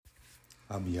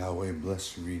Abba Yahweh,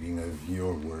 bless the reading of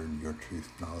your word, your truth,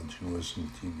 knowledge, and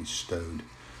wisdom to be bestowed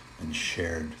and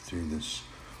shared through this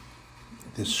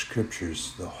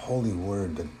scriptures, the holy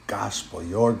word, the gospel,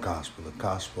 your gospel, the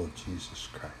gospel of Jesus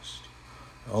Christ,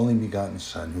 the only begotten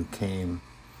Son who came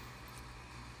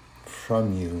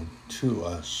from you to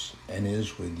us and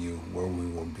is with you where we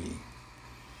will be.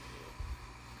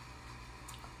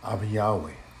 Abba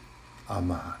Yahweh,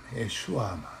 Aman,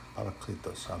 Yeshua Aman,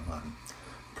 Parakletos Aman.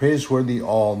 Praiseworthy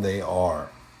all they are.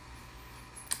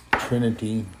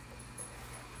 Trinity,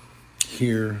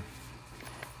 here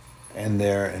and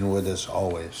there and with us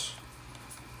always.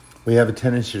 We have a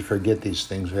tendency to forget these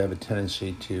things. We have a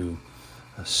tendency to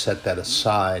set that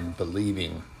aside,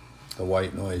 believing the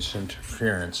white noise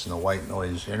interference and the white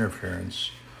noise interference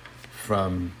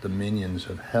from the minions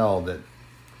of hell that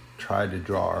try to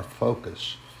draw our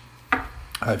focus.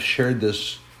 I've shared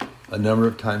this a number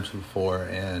of times before,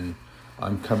 and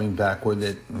I'm coming back with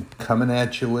it. I'm coming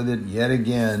at you with it yet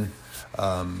again.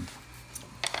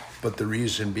 But the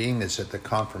reason being is that the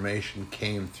confirmation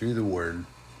came through the word.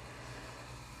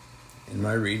 In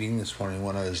my reading this morning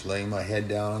when I was laying my head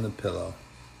down on the pillow.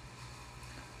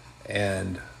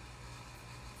 And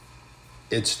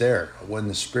it's there. When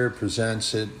the Spirit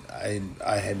presents it, I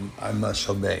must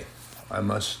obey. I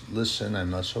must listen. I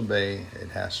must obey. It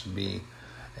has to be.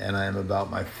 And I am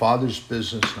about my Father's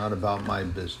business, not about my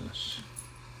business.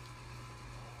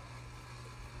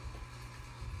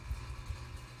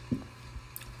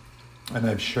 And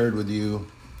I've shared with you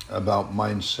about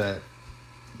mindset,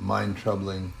 mind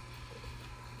troubling,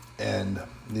 and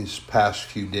these past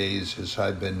few days as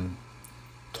I've been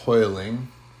toiling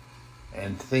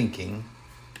and thinking,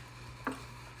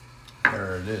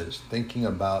 there it is, thinking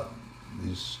about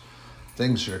these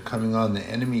things that are coming on. The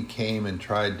enemy came and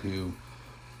tried to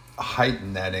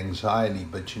heighten that anxiety,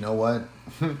 but you know what?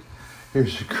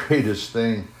 Here's the greatest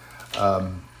thing.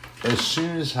 As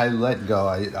soon as I let go,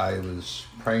 I was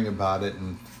praying about it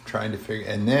and trying to figure,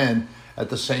 and then at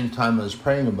the same time I was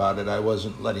praying about it, I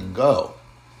wasn't letting go.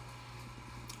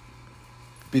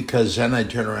 Because then I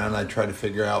turn around and I try to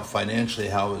figure out financially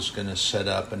how I was going to set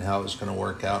up and how it was going to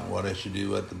work out and what I should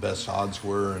do, what the best odds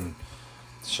were, and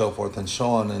so forth and so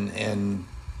on. And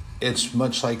it's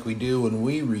much like we do when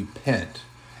we repent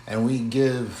and we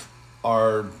give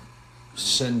our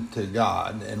sin to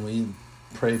God and we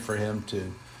pray for Him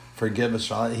to forgive us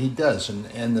all. He does.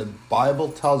 And the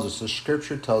Bible tells us, the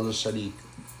Scripture tells us that He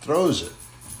throws it.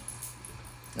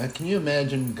 Now, can you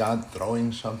imagine God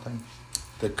throwing something?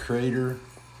 The Creator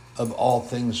of all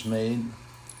things made,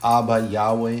 Abba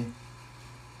Yahweh,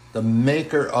 the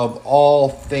Maker of all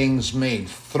things made,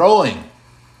 throwing.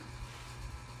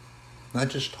 Not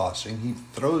just tossing, He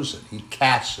throws it. He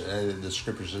casts it. The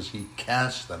Scripture says He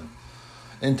casts them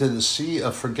into the sea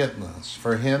of forgetfulness.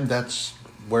 For Him, that's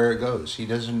where it goes. He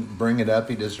doesn't bring it up.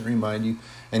 He doesn't remind you.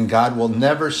 And God will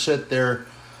never sit there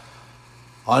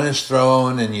on His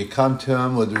throne and you come to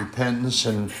Him with repentance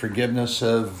and forgiveness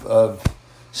of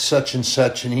such and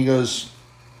such. And He goes,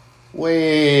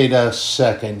 wait a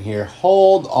second here.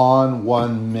 Hold on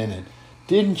 1 minute.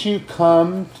 Didn't you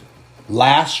come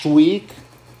last week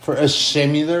for a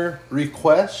similar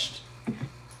request?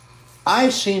 I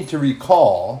seem to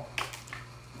recall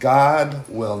God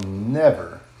will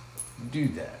never do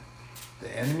that.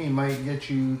 The enemy might get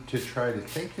you to try to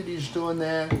think that he's doing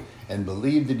that and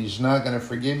believe that he's not going to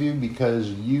forgive you because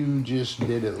you just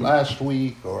did it last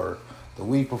week or the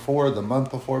week before, the month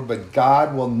before. But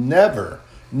God will never,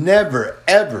 never,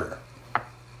 ever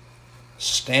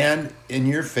stand in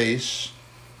your face,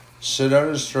 sit on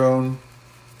His throne,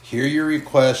 hear your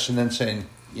requests, and then saying,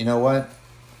 you know what?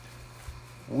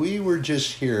 We were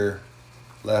just here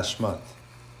last month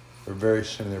for a very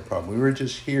similar problem. We were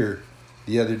just here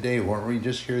the other day. Weren't we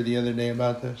just here the other day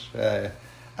about this?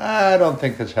 I don't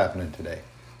think that's happening today.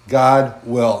 God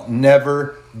will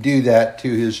never do that to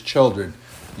His children.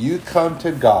 You come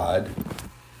to God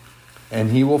and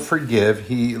He will forgive.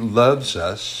 He loves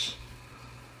us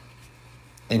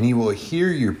and He will hear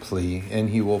your plea and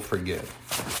He will forgive.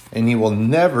 And He will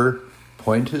never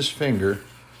point His finger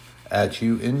at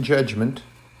you in judgment,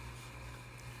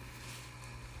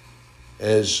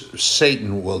 as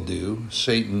Satan will do.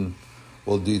 Satan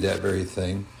will do that very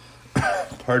thing.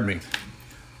 Pardon me.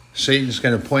 Satan's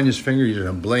going to point his finger. He's going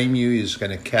to blame you. He's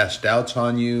going to cast doubts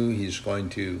on you. He's going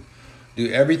to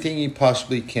do everything he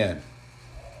possibly can.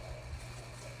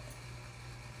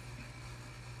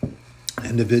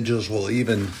 Individuals will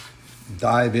even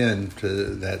dive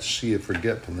into that sea of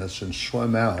forgetfulness and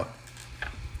swim out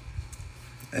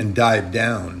and dive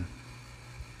down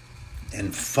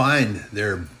and find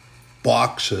their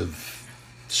box of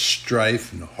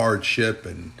strife and hardship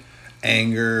and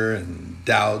anger and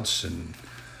doubts, and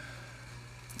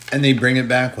they bring it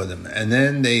back with them. And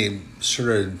then they sort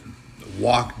of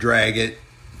drag it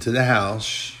to the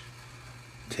house,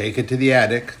 take it to the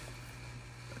attic.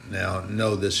 Now,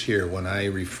 know this here, when I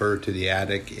refer to the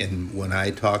attic and when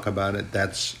I talk about it,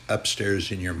 that's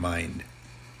upstairs in your mind.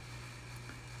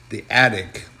 The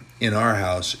attic in our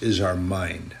house is our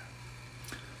mind.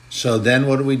 So then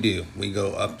what do? We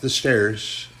go up the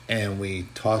stairs and we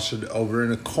toss it over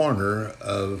in a corner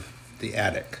of the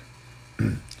attic.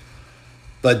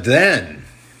 But then,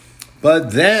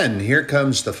 here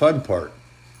comes the fun part.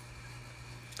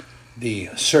 The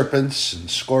serpents and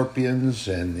scorpions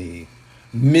and the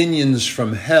minions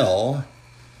from hell,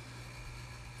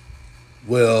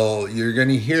 you're going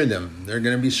to hear them. They're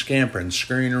going to be scampering,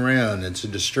 scurrying around. It's a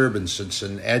disturbance. It's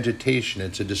an agitation.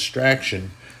 It's a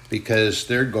distraction because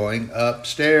they're going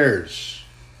upstairs.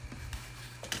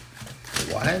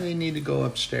 Why do they need to go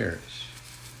upstairs?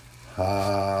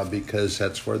 Because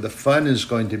that's where the fun is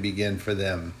going to begin for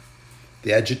them.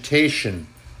 The agitation,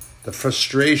 the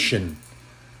frustration,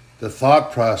 the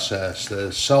thought process,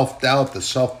 the self-doubt, the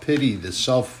self-pity,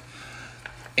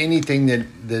 anything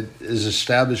that is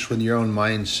established with your own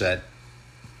mindset.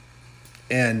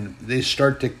 And they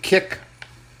start to kick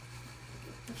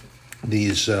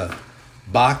these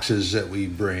boxes that we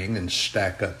bring and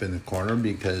stack up in the corner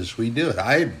because we do it.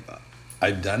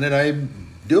 I've done it. I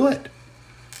do it.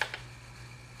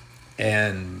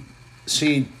 And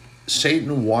see,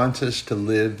 Satan wants us to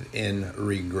live in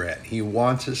regret. He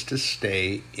wants us to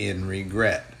stay in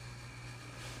regret.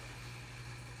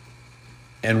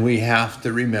 And we have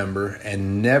to remember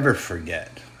and never forget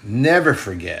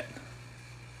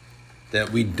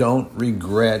that we don't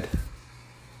regret.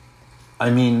 I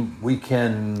mean, we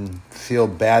can feel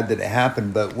bad that it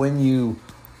happened, but when you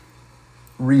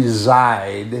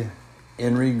reside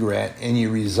in regret and you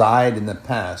reside in the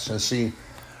past. Now see,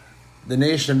 the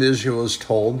nation of Israel was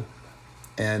told,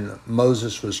 and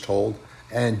Moses was told,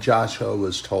 and Joshua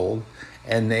was told,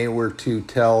 and they were to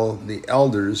tell the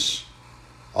elders,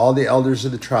 all the elders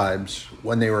of the tribes,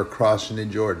 when they were crossing the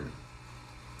Jordan,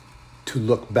 to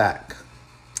look back.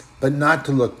 But not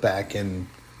to look back in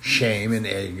shame and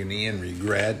agony and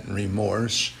regret and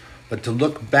remorse, but to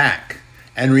look back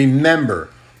and remember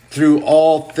through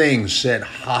all things that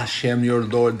Hashem, your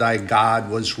Lord, thy God,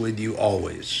 was with you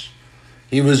always.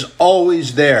 He was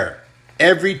always there.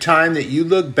 Every time that you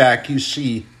look back, you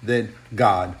see that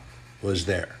God was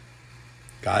there.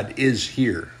 God is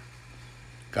here.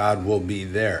 God will be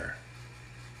there.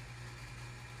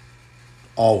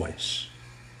 Always.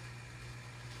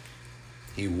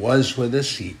 He was with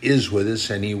us, he is with us,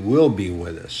 and he will be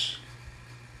with us.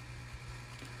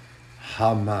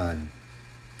 Haman.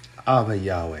 Abba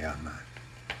Yahweh Aman.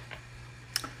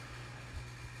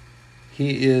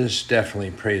 He is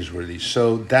definitely praiseworthy.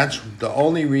 So that's the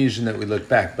only reason that we look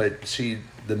back. But see,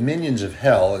 the minions of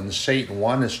hell and Satan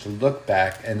want us to look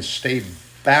back and stay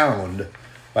bound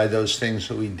by those things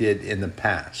that we did in the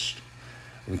past.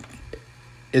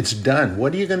 It's done.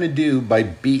 What are you going to do by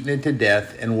beating it to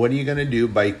death? And what are you going to do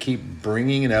by keep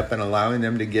bringing it up and allowing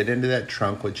them to get into that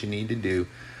trunk? What you need to do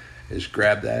is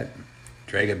grab that,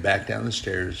 drag it back down the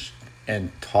stairs,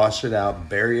 and toss it out.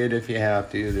 Bury it if you have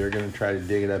to. They're going to try to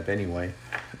dig it up anyway.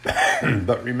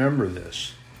 But remember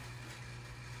this.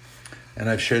 And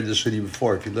I've shared this with you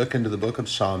before. If you look into the book of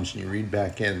Psalms and you read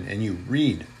back in, and you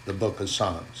read the book of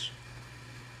Psalms,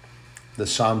 the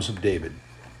Psalms of David,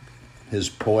 his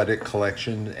poetic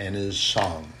collection and his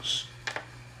songs.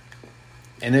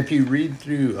 And if you read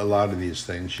through a lot of these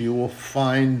things, you will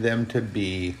find them to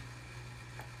be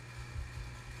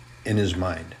in his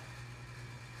mind.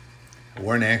 They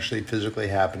weren't actually physically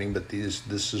happening, but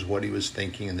this is what he was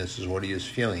thinking and this is what he was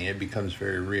feeling. It becomes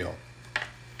very real.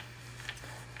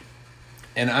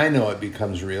 And I know it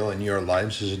becomes real in your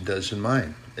lives as it does in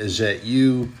mine, is that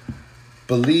you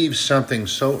believe something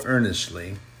so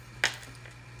earnestly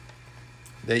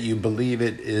that you believe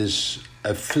it is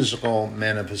a physical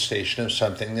manifestation of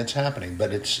something that's happening,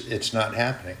 but it's not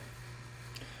happening.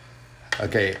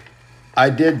 Okay, I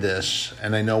did this,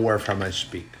 and I know wherefrom I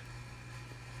speak.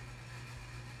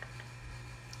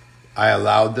 I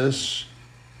allowed this.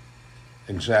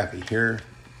 Exactly, hear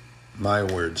my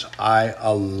words. I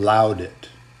allowed it.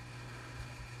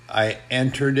 I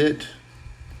entered it.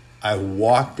 I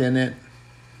walked in it.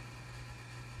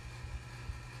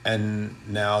 And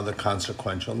now the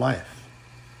consequential life.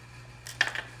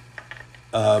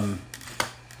 Won't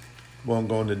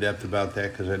go into depth about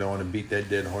that because I don't want to beat that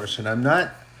dead horse. And I'm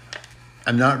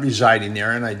not residing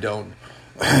there, and I don't.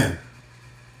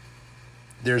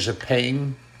 There's a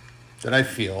pain that I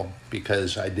feel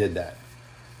because I did that.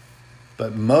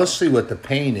 But mostly what the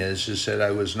pain is that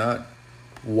I was not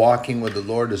walking with the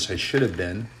Lord as I should have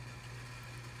been.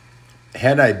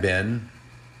 Had I been,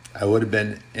 I would have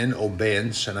been in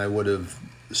obedience and I would have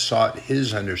sought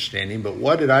his understanding. But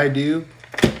what did I do?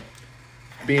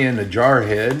 Being a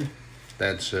jarhead,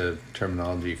 that's a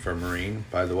terminology for Marine,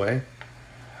 by the way,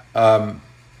 I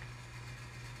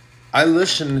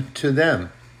listened to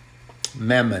them,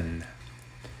 Mammon.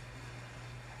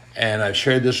 And I've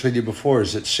shared this with you before,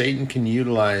 is that Satan can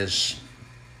utilize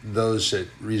those that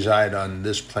reside on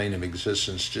this plane of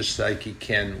existence just like he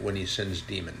can when he sends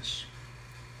demons.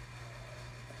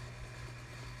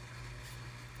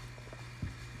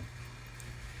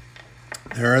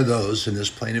 There are those in this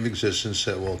plane of existence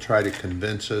that will try to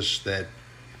convince us that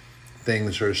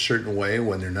things are a certain way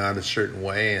when they're not a certain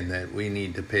way, and that we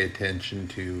need to pay attention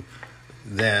to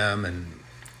them, and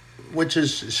which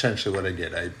is essentially what I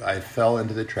did. I fell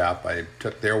into the trap. I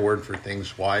took their word for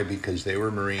things. Why? Because they were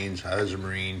Marines. I was a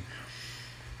Marine.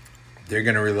 They're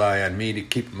going to rely on me to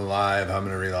keep them alive. I'm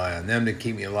going to rely on them to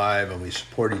keep me alive, and we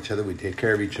support each other. We take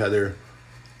care of each other.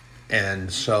 And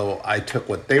so I took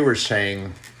what they were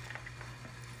saying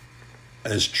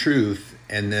as truth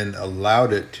and then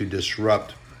allowed it to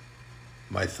disrupt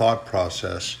my thought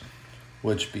process,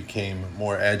 which became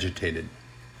more agitated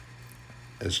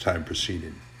as time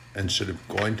proceeded. Instead of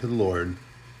going to the Lord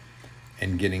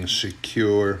and getting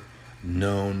secure,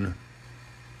 known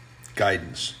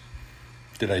guidance.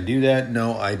 Did I do that?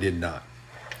 No, I did not.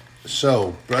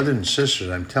 So, brothers and sisters,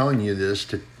 I'm telling you this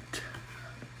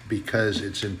because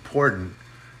it's important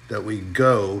that we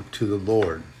go to the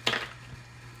Lord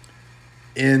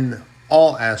in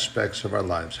all aspects of our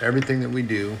lives. Everything that we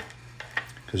do,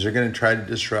 because they're going to try to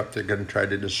disrupt, they're going to try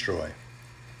to destroy.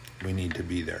 We need to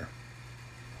be there.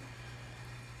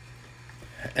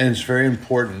 And it's very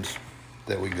important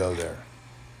that we go there.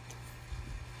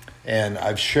 And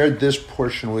I've shared this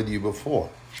portion with you before.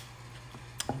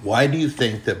 Why do you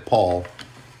think that Paul,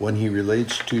 when he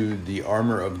relates to the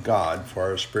armor of God for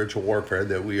our spiritual warfare,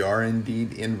 that we are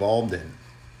indeed involved in?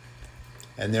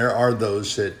 And there are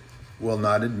those that will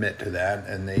not admit to that,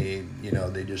 and they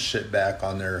just sit back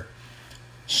on their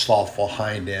slothful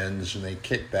hind ends and they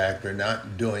kick back. They're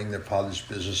not doing their Father's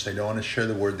business. They don't want to share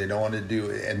the word. They don't want to do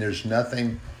it. And there's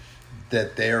nothing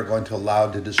that they are going to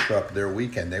allow to disrupt their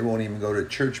weekend. They won't even go to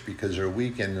church because their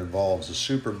weekend involves the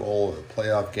Super Bowl or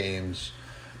playoff games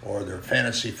or their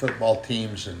fantasy football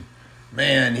teams. And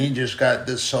man, he just got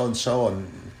this so-and-so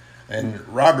and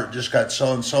Robert just got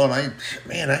so-and-so.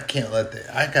 And I can't let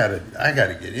that. I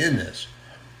gotta get in this.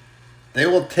 They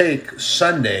will take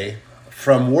Sunday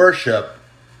from worship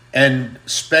and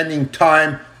spending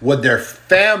time with their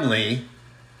family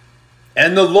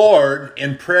and the Lord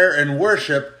in prayer and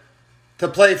worship to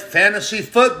play fantasy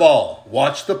football,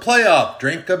 watch the playoff,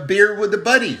 drink a beer with the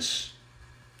buddies.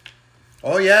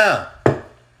 Oh, yeah.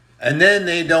 And then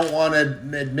they don't want to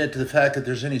admit to the fact that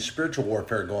there's any spiritual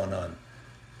warfare going on.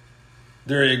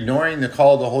 They're ignoring the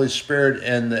call of the Holy Spirit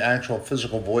and the actual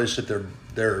physical voice that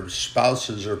their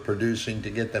spouses are producing to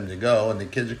get them to go. And the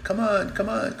kids are, come on.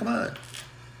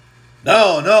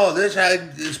 No, this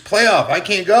playoff. I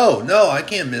can't go. No, I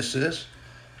can't miss this.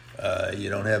 You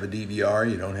don't have a DVR.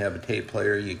 You don't have a tape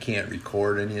player. You can't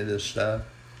record any of this stuff.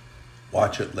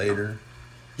 Watch it later.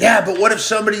 Yeah, but what if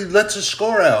somebody lets a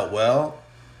score out? Well,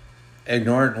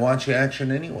 ignore it and watch the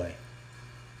action anyway.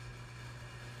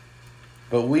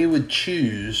 But we would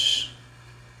choose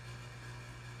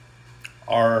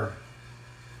our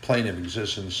plane of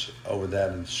existence over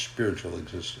that in spiritual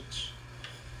existence.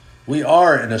 We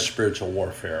are in a spiritual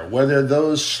warfare. Whether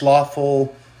those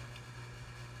slothful,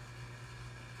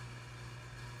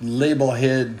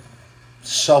 label-head,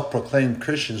 self-proclaimed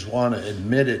Christians want to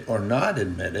admit it or not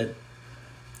admit it,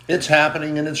 it's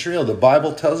happening and it's real. The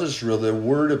Bible tells us it's real. The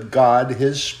Word of God,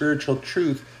 His spiritual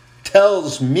truth,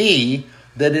 tells me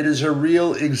that it is a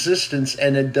real existence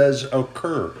and it does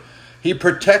occur. He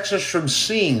protects us from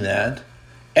seeing that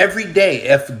every day.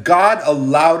 If God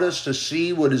allowed us to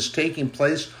see what is taking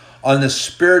place on the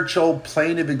spiritual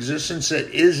plane of existence that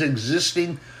is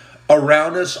existing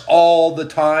around us all the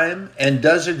time and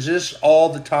does exist all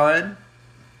the time,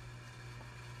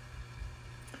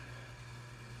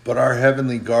 but our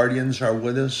heavenly guardians are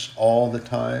with us all the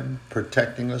time,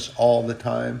 protecting us all the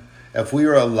time. If we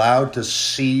were allowed to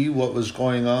see what was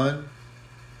going on,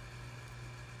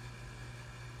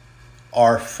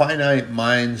 our finite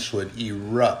minds would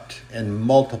erupt in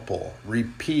multiple,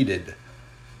 repeated,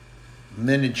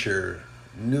 miniature,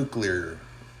 nuclear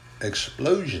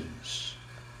explosions.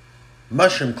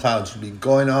 Mushroom clouds would be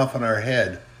going off in our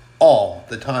head all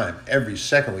the time. Every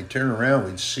second we turn around,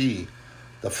 we'd see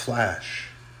the flash.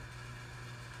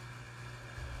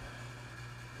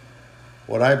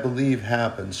 What I believe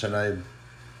happens, and I'm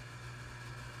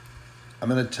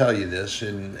going to tell you this,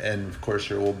 and of course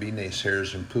there will be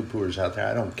naysayers and poo-pooers out there.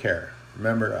 I don't care.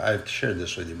 Remember, I've shared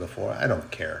this with you before. I don't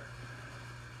care.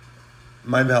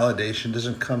 My validation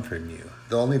doesn't come from you.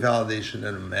 The only validation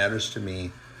that matters to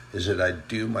me is that I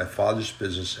do my Father's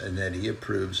business and that He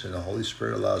approves, and the Holy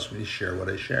Spirit allows me to share what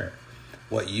I share.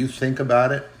 What you think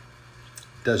about it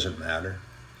doesn't matter.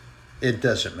 It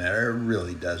doesn't matter. It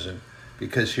really doesn't.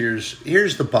 Because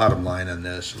here's the bottom line on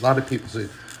this. A lot of people say,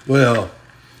 well,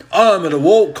 I'm in a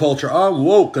woke culture. I'm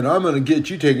woke, and I'm going to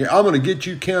get you taken. I'm going to get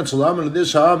you canceled. I'm going to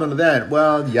this. I'm going to that.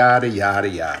 Well, yada, yada,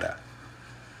 yada.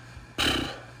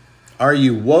 Are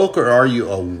you woke or are you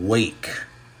awake?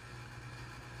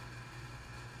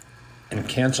 And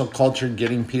cancel culture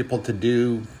getting people to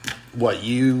do what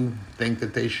you think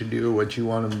that they should do or what you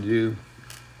want them to do.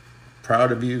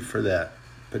 Proud of you for that.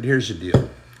 But here's the deal.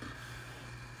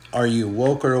 Are you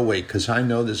woke or awake? Because I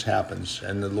know this happens.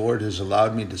 And the Lord has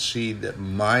allowed me to see that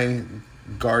my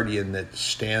guardian that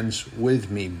stands with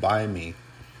me, by me,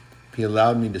 He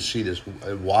allowed me to see this.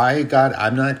 Why, God?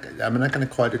 I'm not going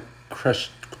to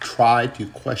try to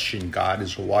question God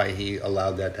as to why He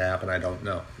allowed that to happen. I don't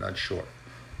know. Not sure.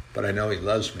 But I know He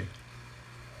loves me.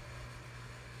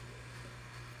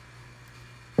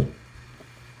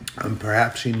 And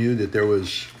perhaps He knew that there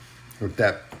was, with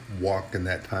that walk in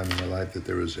that time in my life, that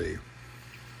there was a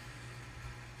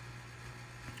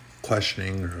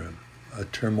questioning or a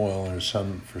turmoil or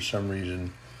for some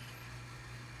reason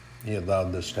He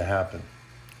allowed this to happen.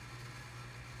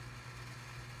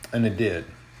 And it did.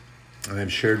 And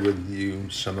I've shared with you,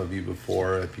 some of you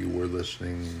before, if you were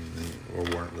listening or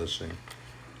weren't listening.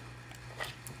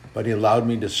 But He allowed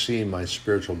me to see my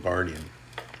spiritual guardian.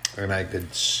 And I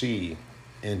could see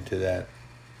into that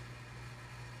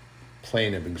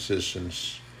plane of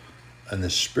existence in the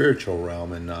spiritual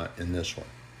realm and not in this one.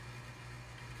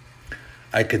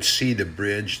 I could see the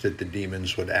bridge that the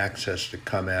demons would access to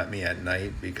come at me at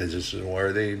night, because this is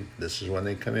when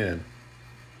they come in.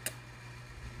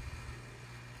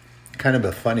 Kind of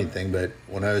a funny thing, but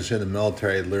when I was in the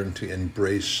military, I learned to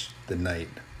embrace the night.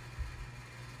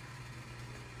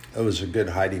 It was a good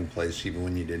hiding place even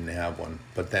when you didn't have one.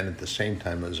 But then at the same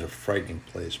time, it was a frightening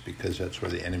place, because that's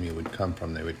where the enemy would come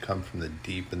from. They would come from the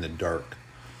deep and the dark.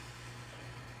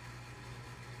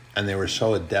 And they were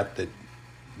so adept at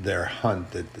their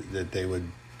hunt that they would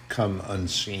come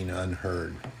unseen,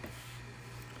 unheard.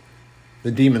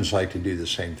 The demons like to do the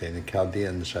same thing. The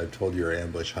Chaldeans, I've told you, are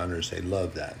ambush hunters. They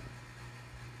love that.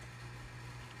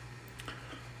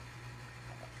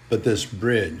 But this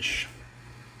bridge,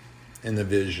 in the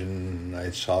vision, I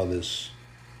saw this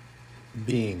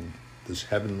being, this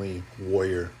heavenly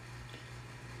warrior,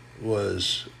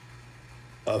 was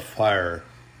afire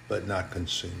but not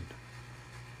consumed,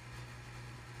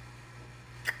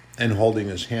 and holding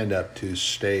his hand up to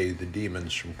stay the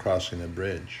demons from crossing the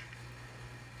bridge.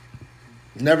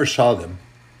 Never saw them,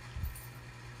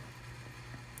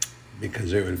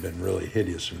 because they would have been really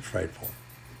hideous and frightful.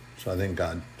 So I think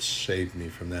God saved me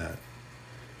from that.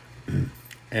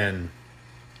 And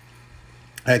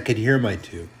I could hear my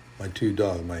two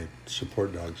dogs, my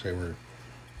support dogs. They were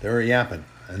yapping,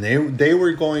 and they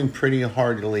were going pretty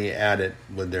heartily at it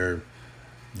with their.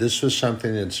 This was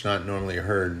something that's not normally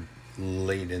heard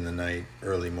late in the night,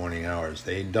 early morning hours.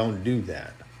 They don't do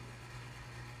that.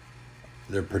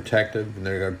 They're protective,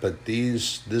 and but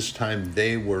this time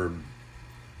they were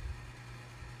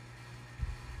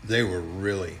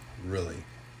really, really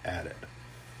at it.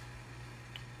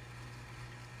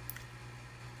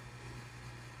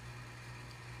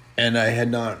 And I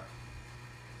don't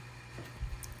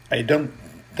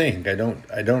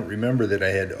remember that I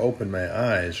had opened my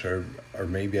eyes, or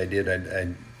maybe I did, I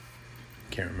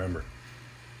can't remember.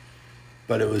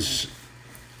 But it was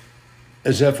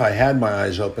as if I had my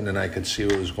eyes open and I could see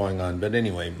what was going on. But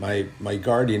anyway, my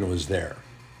guardian was there,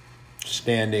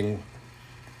 standing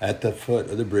at the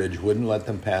foot of the bridge, wouldn't let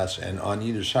them pass, and on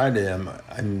either side of him,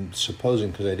 I'm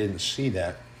supposing, because I didn't see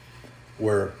that,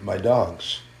 were my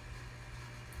dogs.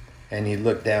 And he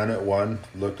looked down at one,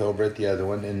 looked over at the other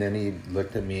one, and then he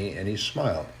looked at me and he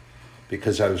smiled,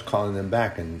 because I was calling them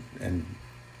back and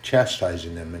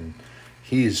chastising them. And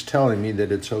he's telling me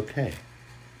that it's okay,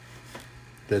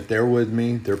 that they're with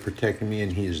me, they're protecting me,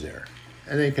 and he's there.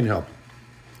 And they can help.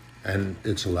 And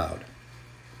it's allowed.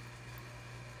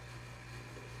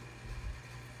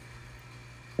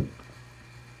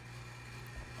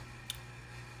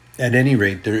 At any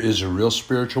rate, there is a real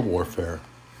spiritual warfare.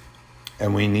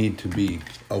 And we need to be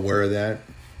aware of that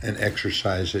and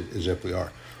exercise it as if we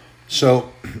are.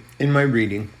 So, in my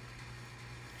reading,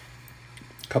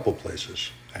 a couple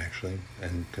places, actually,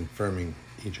 and confirming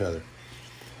each other.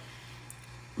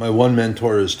 My one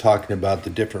mentor is talking about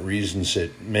the different reasons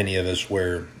that many of us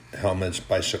wear helmets,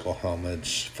 bicycle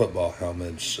helmets, football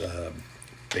helmets,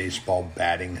 baseball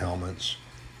batting helmets.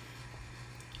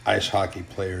 Ice hockey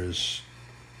players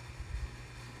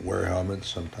wear helmets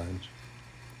sometimes.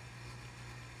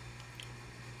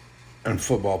 And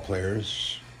football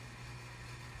players.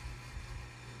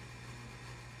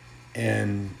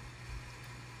 And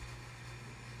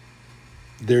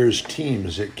there's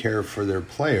teams that care for their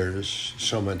players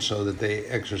so much so that they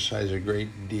exercise a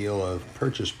great deal of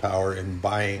purchase power in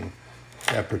buying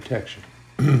that protection.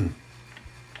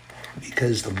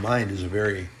 Because the mind is a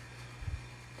very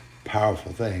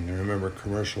powerful thing. I remember a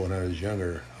commercial when I was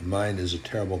younger. A mind is a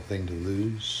terrible thing to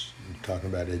lose. I'm talking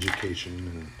about education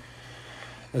and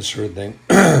that sort of thing.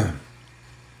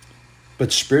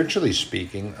 But spiritually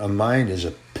speaking, a mind is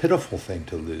a pitiful thing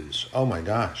to lose. Oh my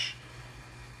gosh.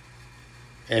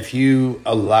 If you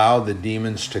allow the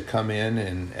demons to come in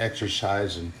and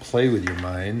exercise and play with your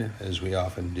mind, as we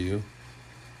often do,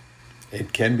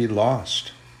 it can be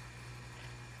lost.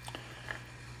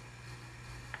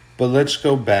 But let's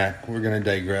go back. We're going to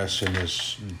digress in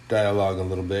this dialogue a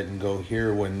little bit and go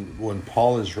here when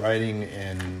Paul is writing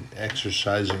and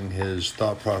exercising his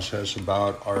thought process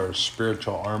about our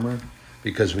spiritual armor,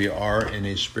 because we are in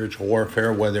a spiritual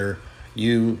warfare, whether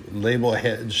you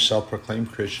label-head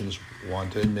self-proclaimed Christians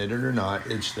want to admit it or not,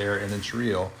 it's there and it's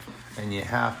real, and you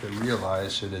have to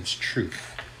realize that it's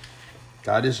truth.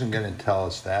 God isn't going to tell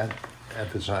us that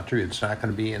if it's not true. It's not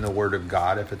going to be in the Word of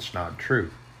God if it's not true.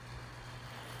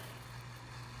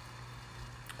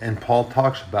 And Paul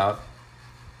talks about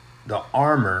the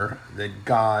armor that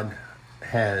God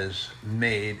has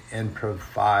made and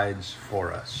provides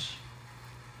for us.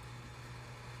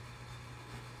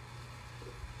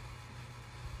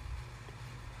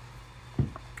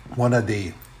 One of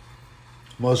the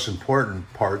most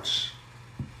important parts,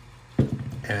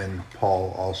 and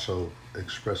Paul also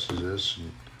expresses this,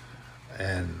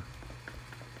 and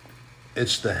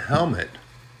it's the helmet.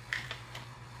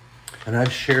 And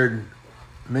I've shared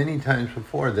many times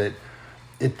before that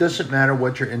it doesn't matter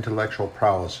what your intellectual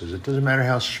prowess is. It doesn't matter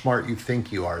how smart you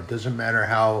think you are. It doesn't matter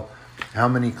how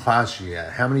many classes you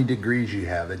have, how many degrees you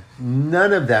have.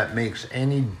 None of that makes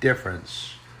any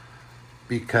difference,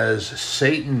 because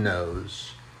Satan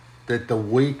knows that the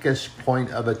weakest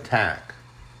point of attack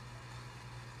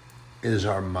is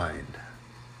our mind.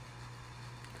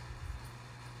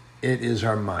 It is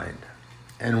our mind.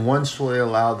 And once we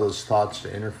allow those thoughts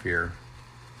to interfere,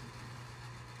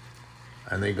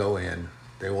 and they go in,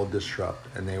 they will disrupt,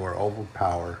 and they will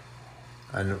overpower,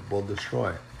 and will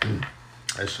destroy.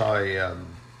 I saw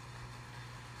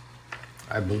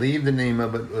I believe the name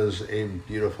of it was A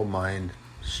Beautiful Mind,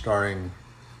 starring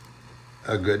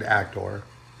a good actor,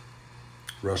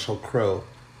 Russell Crowe,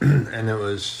 and it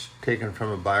was taken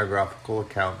from a biographical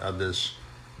account of this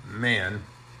man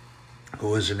who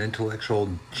was an intellectual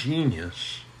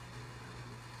genius,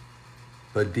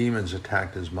 but demons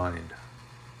attacked his mind.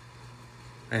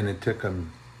 And it took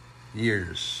him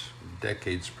years,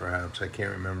 decades perhaps, I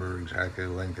can't remember exactly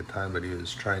the length of time, but he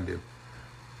was trying to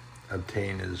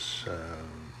obtain his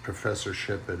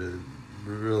professorship at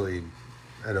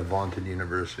a vaunted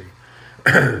university.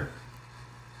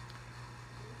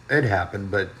 It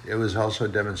happened, but it was also a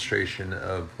demonstration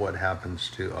of what happens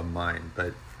to a mind.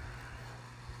 But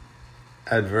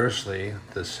adversely,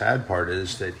 the sad part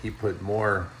is that he put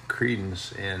more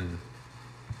credence in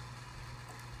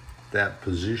that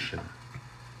position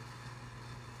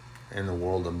in the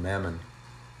world of mammon.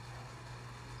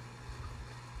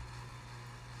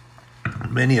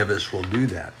 Many of us will do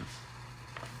that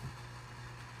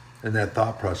in that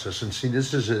thought process. And see,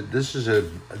 this is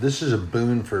a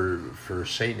boon for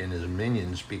Satan and his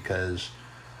minions, because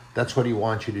that's what he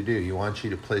wants you to do. He wants you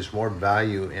to place more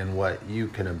value in what you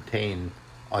can obtain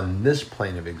on this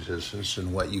plane of existence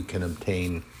than what you can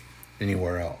obtain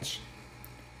anywhere else.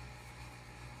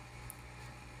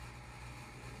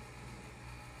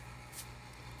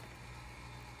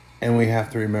 And we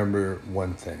have to remember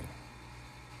one thing.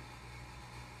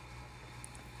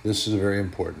 This is very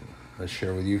important. I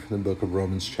share with you from the book of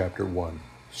Romans chapter 1,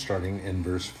 starting in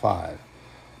verse 5.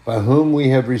 By whom we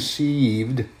have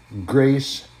received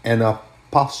grace and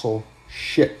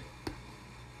apostleship.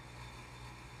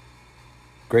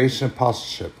 Grace and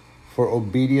apostleship for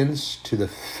obedience to the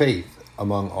faith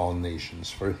among all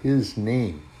nations, for his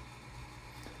name,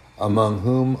 among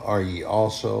whom are ye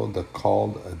also the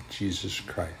called of Jesus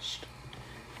Christ.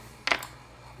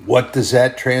 What does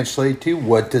that translate to?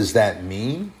 What does that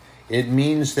mean? It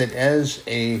means that as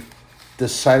a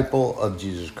disciple of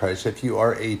Jesus Christ, if you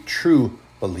are a true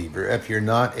believer, if you're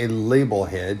not a label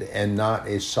head and not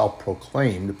a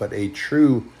self-proclaimed, but a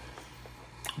true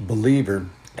believer,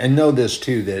 and know this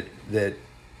too, that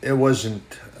it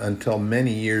wasn't until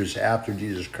many years after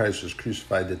Jesus Christ was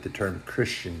crucified that the term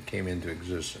Christian came into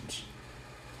existence.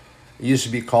 It used to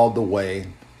be called the way,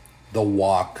 the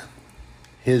walk,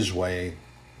 his way.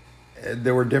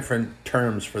 There were different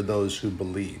terms for those who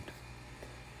believed.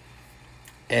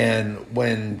 And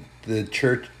when the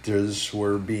churches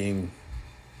were being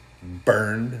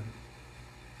burned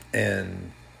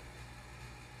and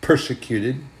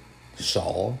persecuted,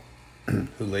 Saul,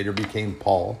 who later became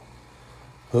Paul,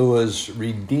 who was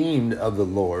redeemed of the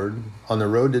Lord on the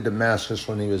road to Damascus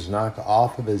when he was knocked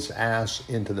off of his ass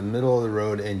into the middle of the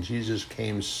road, and Jesus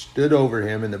came, stood over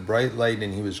him in the bright light,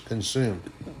 and he was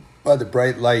consumed by the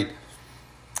bright light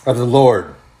of the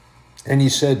Lord. And he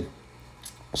said,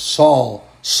 Saul,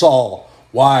 Saul,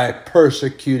 why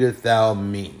persecutest thou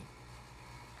me?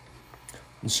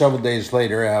 And several days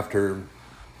later, after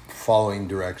following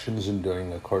directions and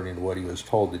doing according to what he was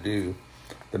told to do,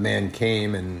 the man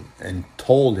came and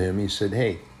told him, he said,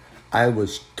 hey, I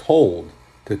was told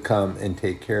to come and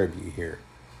take care of you here,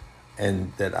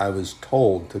 and that I was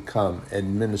told to come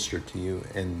and minister to you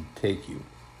and take you.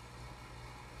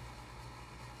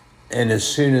 And as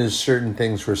soon as certain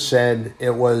things were said,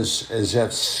 it was as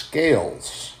if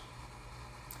scales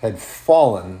had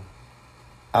fallen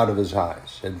out of his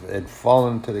eyes, had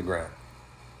fallen to the ground.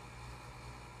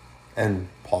 And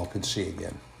Paul could see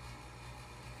again.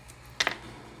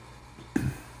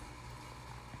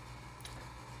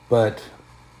 But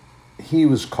he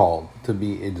was called to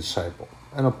be a disciple,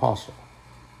 an apostle,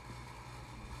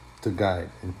 to guide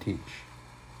and teach.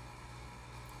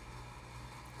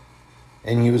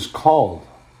 And he was called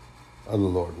of the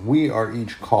Lord. We are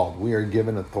each called. We are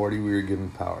given authority. We are given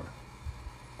power.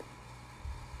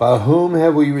 By whom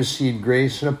have we received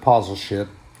grace and apostleship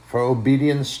for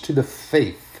obedience to the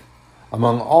faith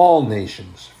among all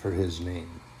nations for his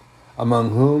name,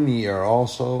 among whom ye are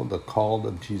also the called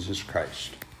of Jesus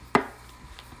Christ.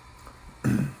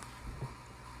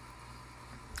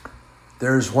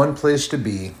 There is one place to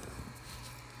be,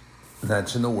 and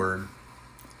that's in the Word.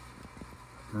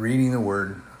 Reading the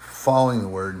Word, following the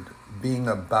Word, being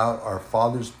about our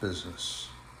Father's business,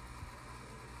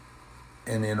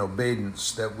 and in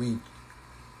obedience that we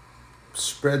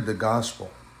spread the gospel.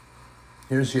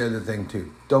 Here's the other thing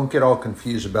too. Don't get all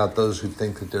confused about those who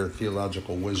think that they're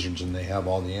theological wizards and they have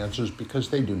all the answers,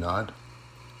 because they do not.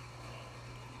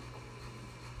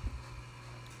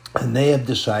 And they have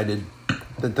decided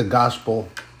that the gospel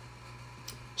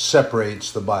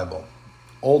separates the Bible.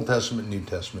 Old Testament, New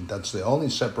Testament. That's the only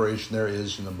separation there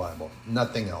is in the Bible.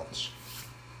 Nothing else.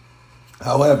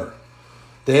 However,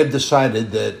 they have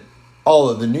decided that all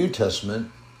of the New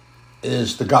Testament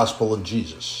is the gospel of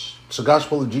Jesus. It's the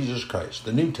gospel of Jesus Christ,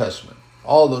 the New Testament,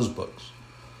 all those books.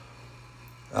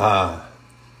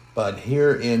 But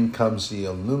herein comes the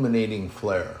illuminating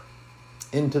flare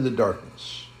into the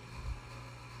darkness.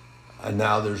 And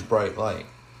now there's bright light.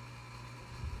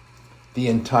 The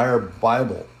entire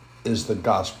Bible is the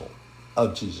gospel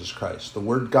of Jesus Christ. The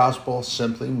word gospel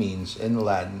simply means, in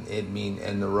Latin,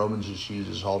 and the Romans just use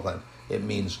this all the time, it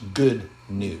means good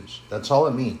news. That's all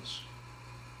it means.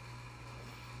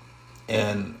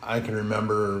 And I can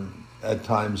remember at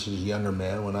times as a younger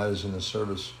man when I was in the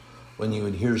service, when you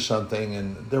would hear something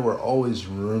and there were always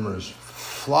rumors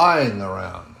flying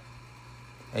around.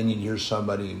 And you'd hear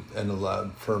somebody in a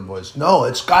loud, firm voice, no,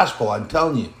 it's gospel, I'm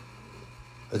telling you.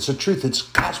 It's the truth, it's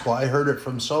gospel. I heard it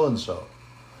from so-and-so.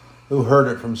 Who heard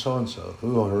it from so-and-so?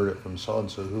 Who heard it from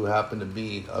so-and-so? Who happened to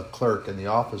be a clerk in the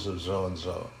office of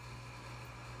so-and-so?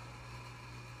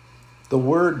 The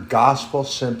word gospel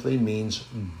simply means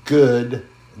good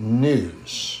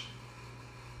news.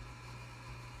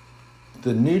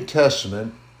 The New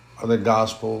Testament are the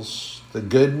gospels, the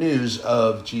good news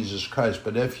of Jesus Christ.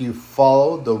 But if you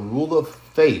follow the rule of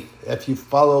faith, if you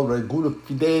follow Regula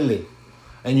Fidele,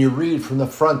 and you read from the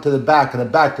front to the back and the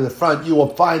back to the front, you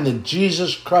will find that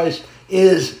Jesus Christ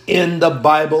is in the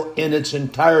Bible in its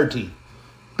entirety.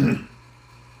 In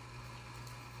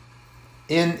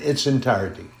its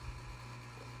entirety.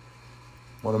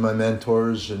 One of my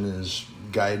mentors in his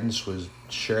guidance was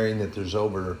sharing that there's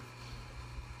over,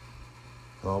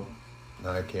 well,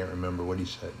 now I can't remember what he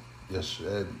said. Yes,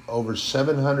 over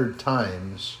 700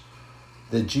 times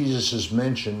that Jesus is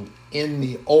mentioned in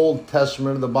the Old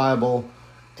Testament of the Bible,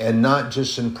 and not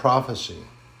just in prophecy.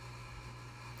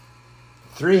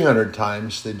 300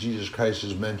 times that Jesus Christ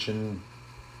is mentioned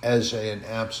as an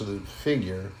absolute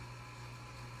figure,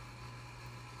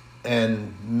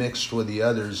 and mixed with the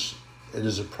others, it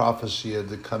is a prophecy of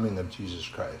the coming of Jesus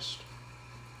Christ.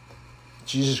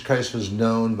 Jesus Christ was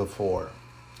known before.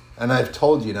 And I've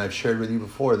told you and I've shared with you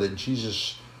before that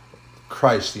Jesus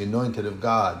Christ, the anointed of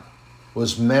God,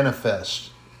 was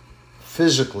manifest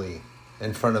physically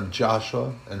in front of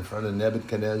Joshua, in front of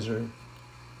Nebuchadnezzar,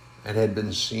 and had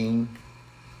been seen.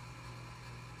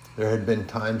 There had been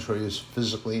times where he was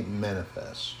physically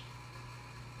manifest.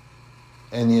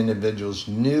 And the individuals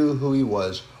knew who he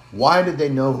was. Why did they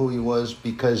know who he was?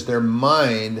 Because their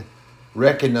mind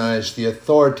recognized the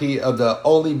authority of the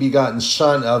only begotten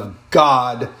Son of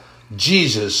God,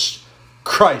 Jesus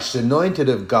Christ, anointed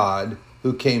of God,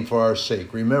 who came for our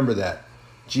sake. Remember that.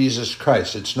 Jesus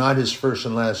Christ. It's not his first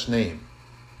and last name.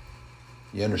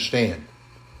 You understand?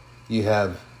 You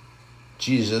have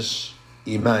Jesus,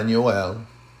 Emmanuel,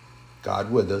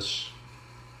 God with us.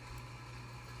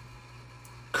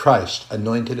 Christ,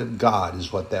 anointed of God,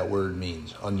 is what that word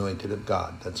means. Anointed of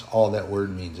God. That's all that word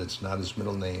means. It's not his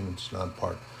middle name. It's not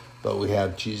part. But we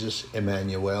have Jesus,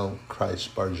 Emmanuel,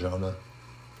 Christ, Bar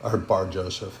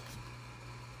Joseph,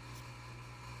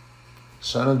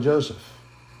 son of Joseph,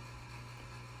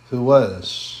 who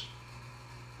was,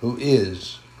 who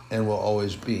is, and will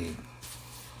always be.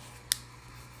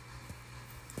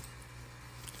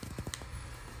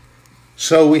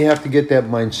 So we have to get that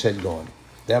mindset going.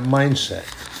 That mindset.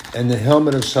 And the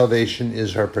helmet of salvation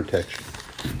is our protection.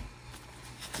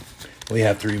 We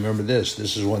have to remember this.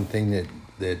 This is one thing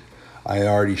that I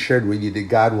already shared with you that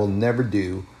God will never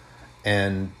do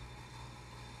and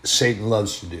Satan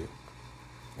loves to do.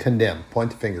 Condemn,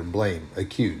 point the finger, blame,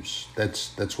 accuse.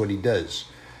 That's what he does.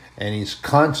 And he's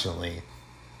constantly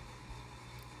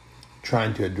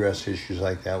trying to address issues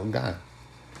like that with God.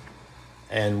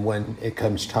 And when it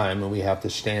comes time and we have to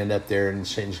stand up there and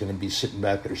Satan's going to be sitting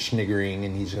back there sniggering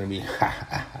and he's going to be, ha,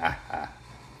 ha, ha, ha.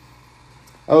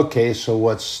 Okay, so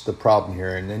what's the problem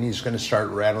here? And then he's going to start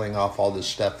rattling off all this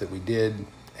stuff that we did,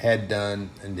 had done,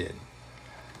 and did.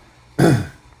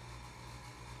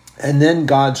 And then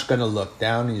God's going to look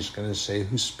down and he's going to say,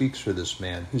 who speaks for this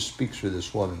man? Who speaks for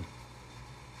this woman?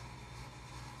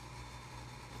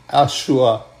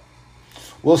 Joshua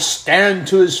will stand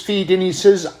to his feet and he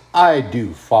says, I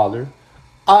do, Father.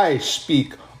 I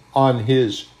speak on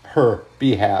her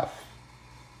behalf.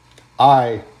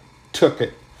 I took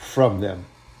it from them.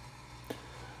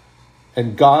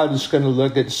 And God is going to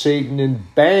look at Satan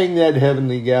and bang that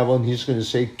heavenly gavel and he's going to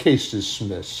say, case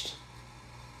dismissed.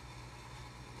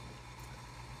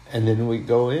 And then we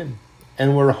go in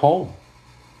and we're home.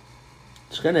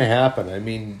 It's going to happen. I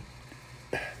mean,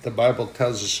 the Bible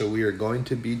tells us that we are going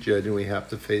to be judged and we have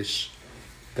to face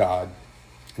God.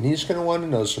 And he's going to want to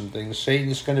know some things.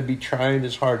 Satan's going to be trying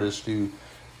his hardest to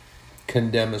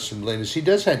condemn us and blame us. He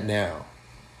does that now.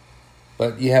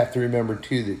 But you have to remember,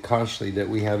 too, that constantly that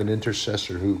we have an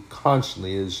intercessor who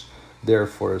constantly is there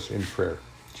for us in prayer.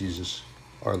 Jesus,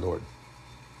 our Lord.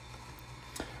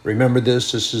 Remember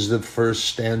this. This is the first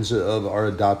stanza of our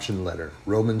adoption letter.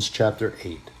 Romans chapter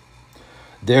 8.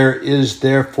 There is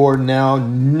therefore now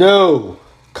no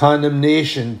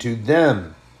condemnation to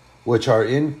them which are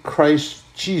in Christ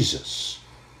Jesus,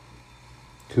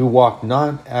 who walk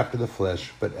not after the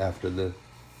flesh, but after the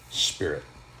Spirit.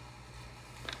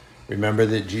 Remember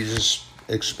that Jesus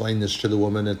explained this to the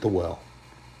woman at the well.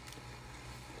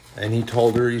 And he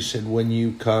told her, he said, when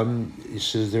you come, he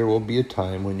says, there will be a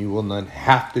time when you will not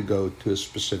have to go to a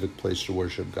specific place to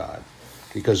worship God.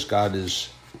 Because God is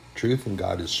truth and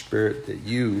God is spirit, that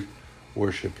you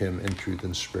worship him in truth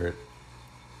and spirit.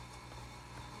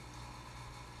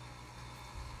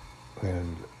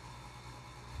 And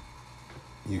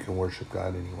you can worship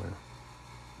God anywhere.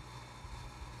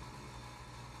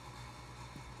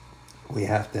 We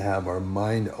have to have our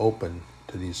mind open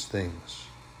to these things.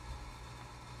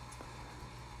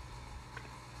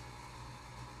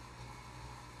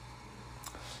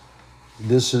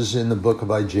 This is in the book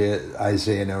of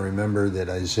Isaiah. Now remember that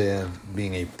Isaiah,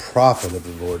 being a prophet of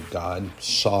the Lord God,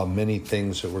 saw many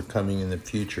things that were coming in the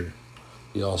future.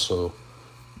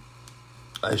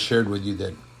 I shared with you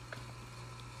that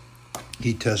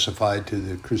he testified to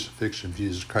the crucifixion of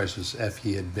Jesus Christ as if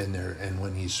he had been there. And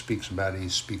when he speaks about it, he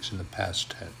speaks in the past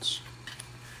tense.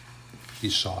 He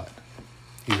saw it.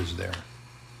 He was there.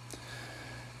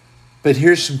 But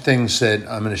here's some things that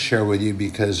I'm going to share with you,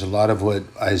 because a lot of what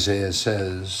Isaiah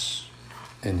says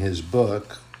in his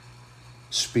book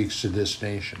speaks to this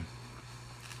nation.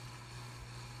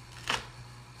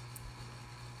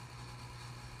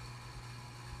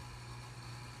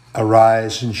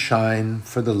 Arise and shine,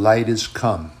 for the light is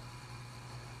come,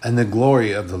 and the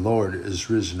glory of the Lord is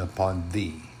risen upon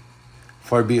thee.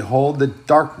 For behold, the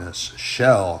darkness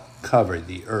shall cover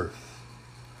the earth,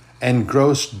 and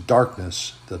gross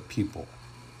darkness the people.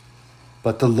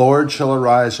 But the Lord shall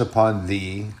arise upon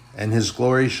thee, and his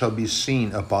glory shall be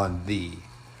seen upon thee.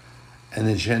 And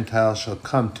the Gentiles shall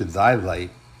come to thy light,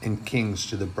 and kings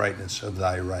to the brightness of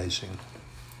thy rising.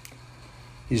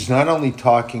 He's not only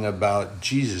talking about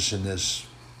Jesus in this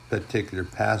particular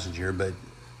passage here, but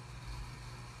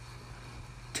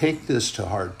take this to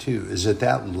heart too, is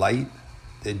that light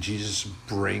that Jesus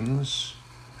brings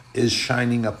is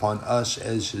shining upon us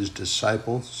as his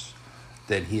disciples,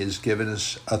 that he has given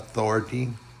us authority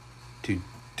to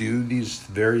do these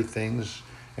very things.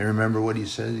 And remember what he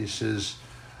says? He says,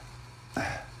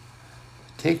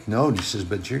 take note, he says,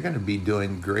 but you're going to be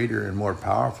doing greater and more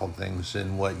powerful things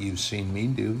than what you've seen me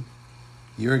do.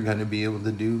 You're going to be able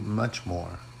to do much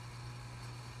more.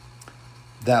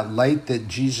 That light that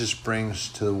Jesus brings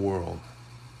to the world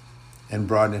and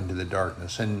brought into the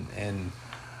darkness, and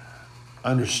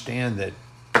understand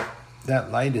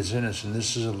that light is in us, and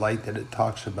this is a light that it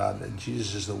talks about, that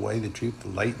Jesus is the way, the truth, the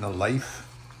light, and the life,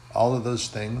 all of those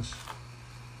things,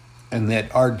 and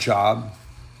that our job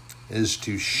is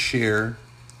to share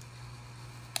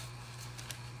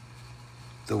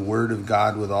the word of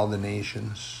God with all the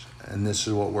nations, and this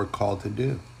is what we're called to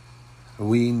do.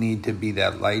 We need to be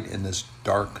that light in this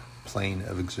dark plane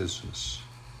of existence.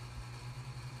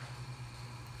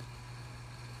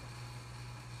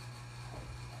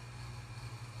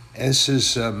 This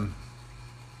is I'm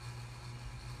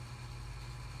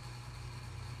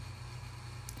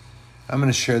going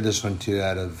to share this one too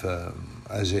out of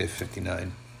Isaiah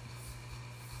 59.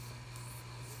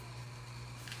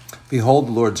 Behold,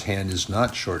 the Lord's hand is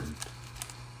not shortened,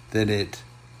 that it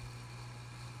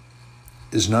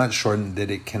is not shortened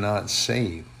that it cannot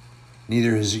save,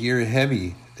 neither his ear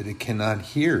heavy that it cannot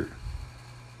hear.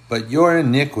 But your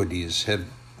iniquities have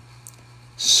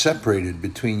separated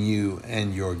between you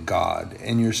and your God,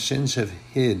 and your sins have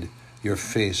hid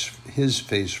his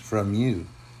face from you,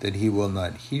 that he will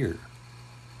not hear.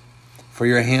 For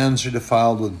your hands are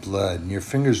defiled with blood, and your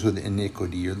fingers with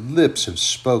iniquity. Your lips have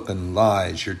spoken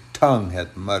lies, your tongue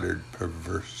hath muttered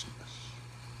perverseness.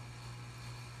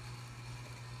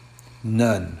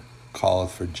 None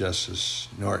calleth for justice,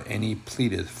 nor any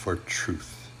pleadeth for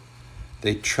truth.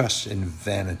 They trust in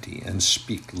vanity and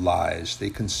speak lies.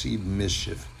 They conceive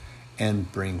mischief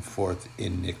and bring forth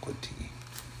iniquity.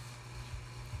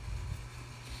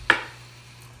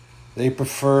 They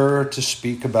prefer to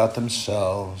speak about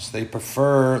themselves. They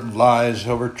prefer lies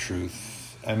over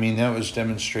truth. I mean, that was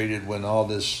demonstrated when all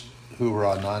this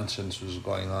hoorah nonsense was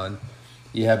going on.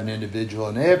 You have an individual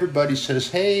and everybody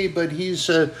says, hey, but he's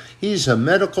a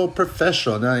medical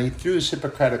professional. Now, he threw his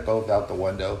Hippocratic oath out the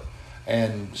window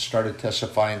and started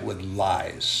testifying with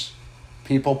lies.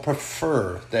 People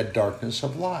prefer that darkness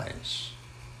of lies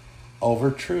over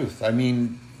truth. I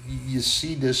mean, you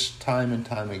see this time and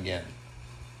time again.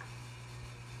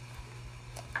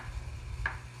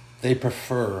 They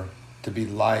prefer to be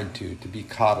lied to be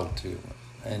coddled to,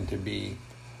 and to be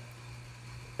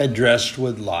addressed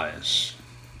with lies.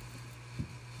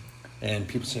 And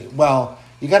people say, well,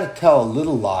 you got to tell a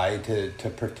little lie to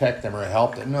protect them or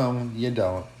help them. No, you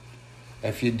don't.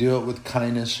 If you do it with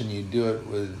kindness and you do it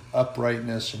with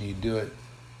uprightness and you do it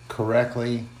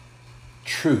correctly,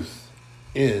 truth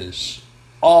is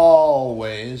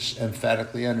always,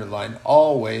 emphatically underlined,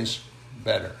 always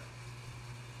better.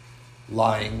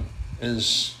 Lying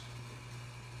is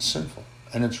sinful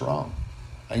and it's wrong.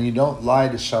 And you don't lie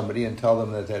to somebody and tell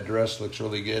them that dress looks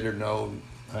really good, or no,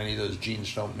 honey, those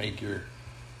jeans don't make you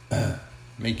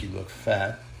look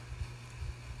fat.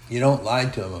 You don't lie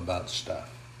to them about stuff.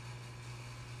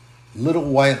 Little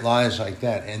white lies like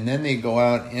that. And then they go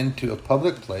out into a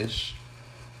public place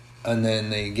and then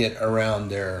they get around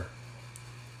their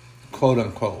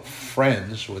quote-unquote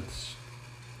friends, which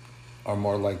are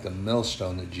more like the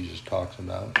millstone that Jesus talks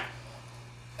about.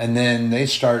 And then they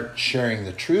start sharing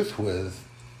the truth with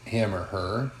him or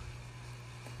her.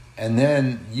 And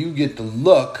then you get the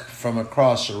look from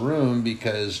across the room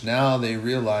because now they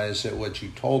realize that what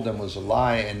you told them was a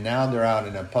lie, and now they're out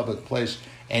in a public place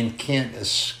and can't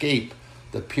escape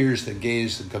the peers, the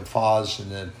gaze, the guffaws,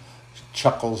 and the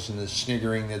chuckles and the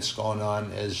sniggering that's going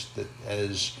on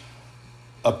as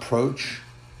approach.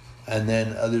 And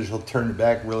then others will turn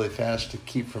back really fast to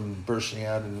keep from bursting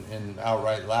out in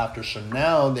outright laughter. So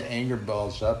now the anger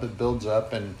builds up,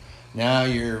 and now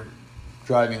you're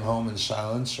driving home in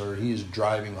silence, or he's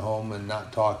driving home and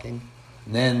not talking.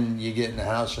 And then you get in the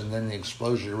house, and then the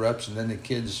explosion erupts, and then the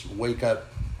kids wake up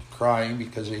crying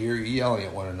because they hear you yelling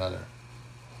at one another.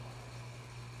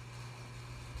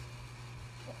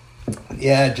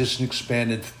 Yeah, just an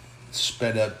expanded,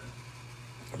 sped up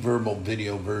verbal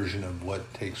video version of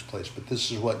what takes place. But this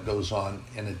is what goes on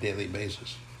in a daily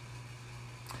basis.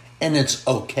 And it's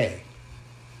okay.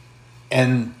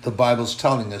 And the Bible's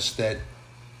telling us that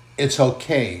it's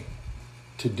okay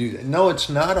to do that. No, it's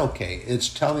not okay. It's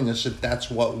telling us that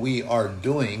that's what we are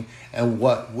doing and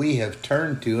what we have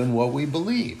turned to and what we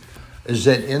believe. Is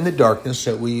that in the darkness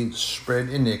that we spread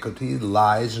iniquity,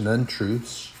 lies, and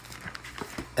untruths,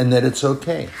 and that it's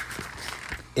okay.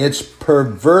 It's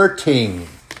perverting.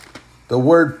 The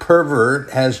word pervert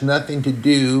has nothing to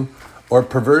do, or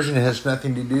perversion has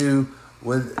nothing to do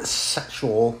with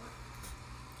sexual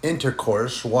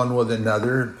intercourse, one with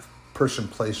another, person,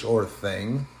 place, or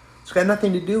thing. It's got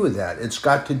nothing to do with that. It's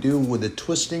got to do with the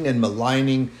twisting and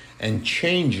maligning and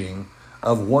changing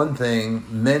of one thing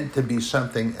meant to be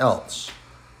something else.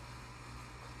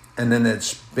 And then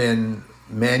it's been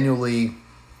manually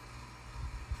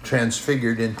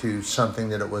transfigured into something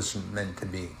that it wasn't meant to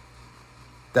be.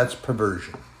 That's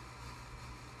perversion.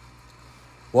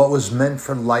 What was meant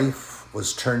for life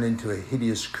was turned into a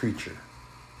hideous creature.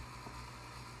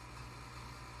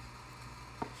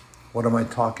 What am I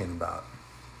talking about?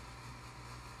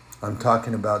 I'm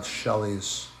talking about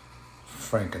Shelley's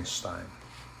Frankenstein.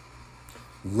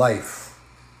 Life.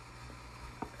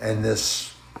 And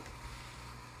this,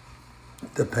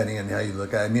 depending on how you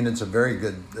look at it, I mean, it's a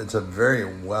very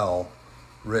well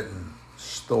written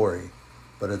story,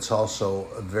 but it's also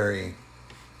a very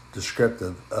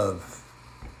descriptive of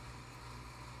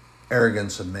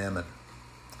arrogance of mammon.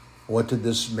 What did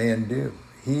this man do?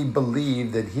 He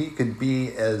believed that he could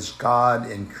be as God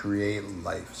and create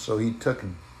life. So he took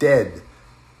dead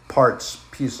parts,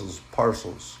 pieces,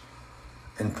 parcels,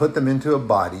 and put them into a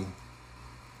body,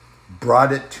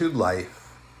 brought it to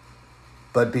life,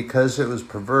 but because it was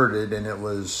perverted and it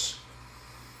was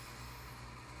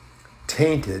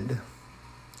tainted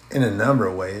in a number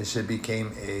of ways, it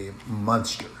became a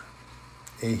monster,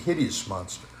 a hideous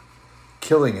monster,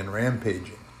 killing and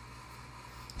rampaging.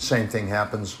 Same thing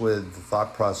happens with the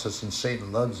thought process, and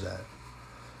Satan loves that.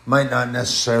 Might not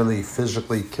necessarily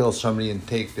physically kill somebody and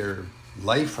take their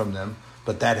life from them,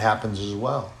 but that happens as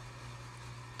well.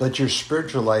 But your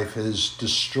spiritual life is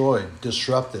destroyed,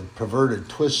 disrupted, perverted,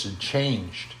 twisted,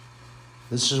 changed.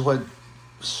 This is what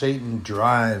Satan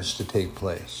drives to take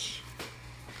place.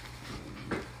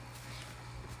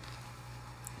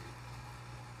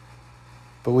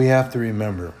 But we have to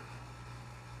remember,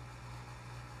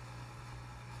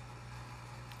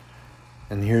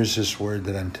 and here's this word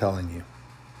that I'm telling you.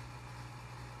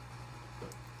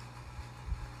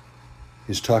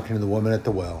 He's talking to the woman at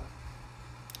the well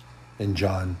in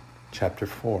John chapter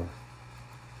 4.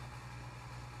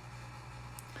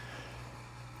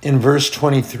 In verse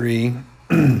 23,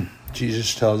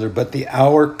 Jesus tells her, "But the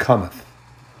hour cometh.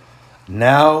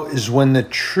 Now is when the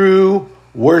true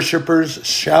worshipers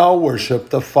shall worship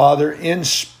the Father in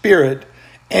spirit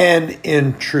and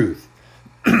in truth."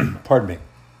 Pardon me.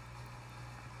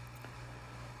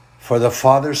 "For the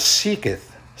Father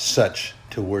seeketh such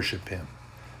to worship him."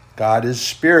 God is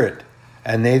spirit,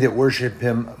 and they that worship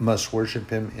him must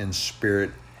worship him in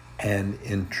spirit and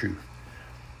in truth.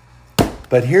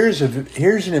 But here's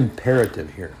an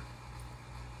imperative here.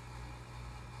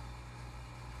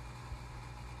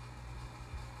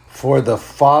 "For the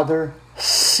Father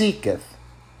seeketh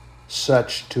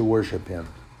such to worship him."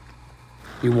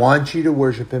 He wants you to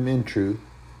worship him in truth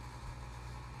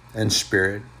and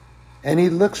spirit, and he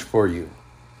looks for you.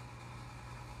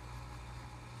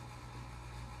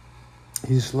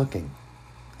 He's looking.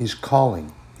 He's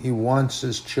calling. He wants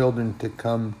his children to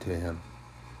come to him.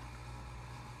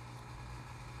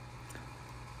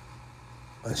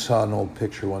 I saw an old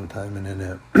picture one time in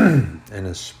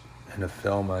a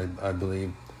film, I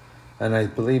believe, and I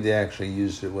believe they actually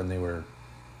used it when they were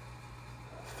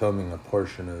filming a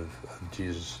portion of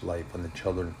Jesus' life, when the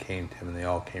children came to him and they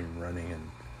all came running,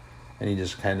 and he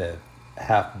just kind of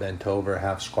half bent over,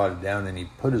 half squatted down, and he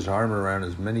put his arm around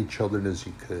as many children as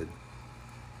he could.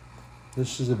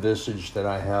 This is a visage that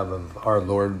I have of our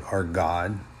Lord, our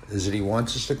God, is that he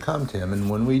wants us to come to him. And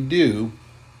when we do,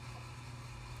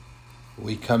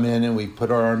 we come in and we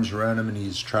put our arms around him, and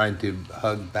he's trying to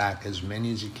hug back as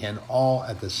many as he can, all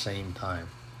at the same time.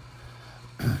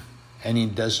 And he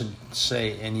doesn't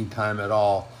say any time at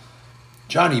all,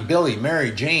 "Johnny, Billy,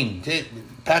 Mary, Jane,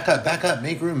 back up,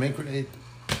 make room.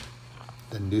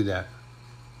 Doesn't do that.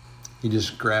 He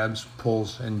just grabs,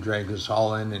 pulls, and drags us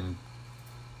all in and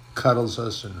cuddles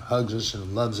us and hugs us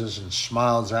and loves us and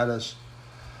smiles at us.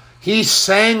 He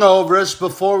sang over us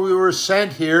before we were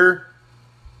sent here.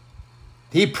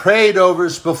 He prayed over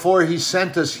us before he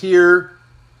sent us here.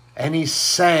 And he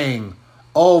sang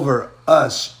over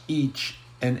us, each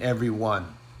and every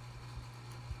one.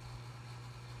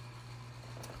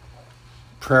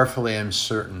 Prayerfully, I'm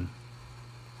certain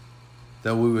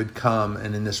that we would come,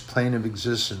 and in this plane of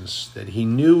existence that he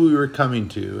knew we were coming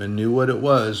to and knew what it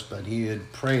was, but he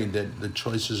had prayed that the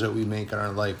choices that we make in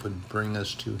our life would bring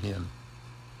us to him.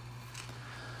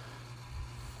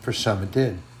 For some it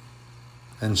did,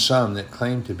 and some that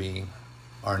claim to be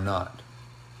are not.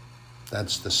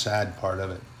 That's the sad part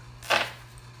of it.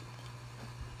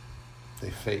 They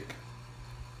fake.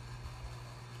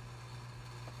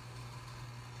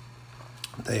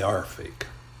 They are fake.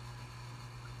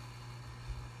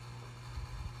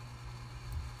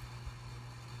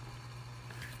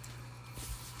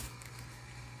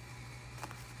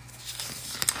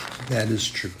 That is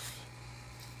truth.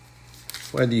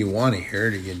 Whether you want to hear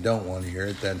it or you don't want to hear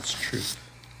it, that's truth.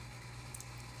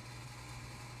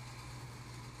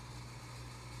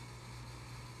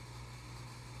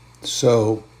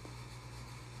 So,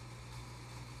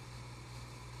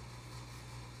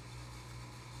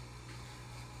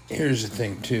 here's the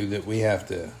thing too, that we have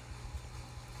to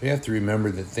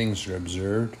remember that things are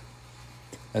observed,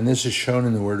 and this is shown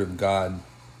in the Word of God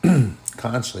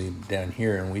constantly down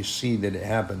here, and we see that it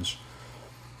happens.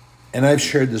 And I've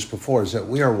shared this before, is that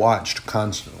we are watched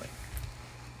constantly,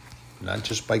 not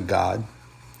just by God,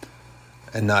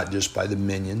 and not just by the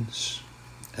minions.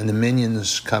 And the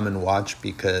minions come and watch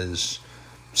because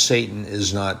Satan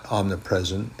is not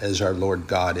omnipresent as our Lord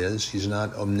God is. He's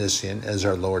not omniscient as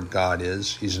our Lord God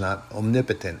is. He's not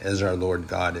omnipotent as our Lord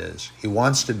God is. He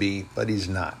wants to be, but he's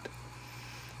not.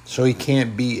 So he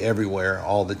can't be everywhere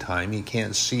all the time. He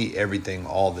can't see everything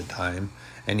all the time.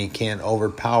 And he can't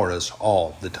overpower us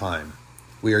all the time.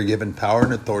 We are given power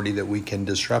and authority that we can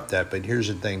disrupt that. But here's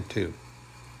the thing too.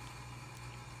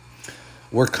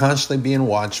 We're constantly being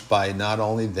watched by not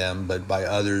only them, but by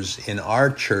others in our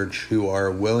church who are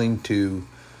willing to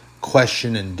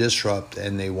question and disrupt,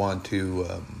 and they want to,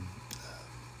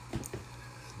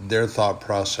 their thought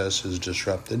process is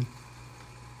disrupted.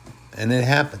 And it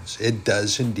happens. It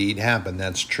does indeed happen.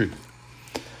 That's true.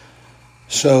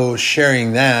 So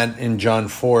sharing that in John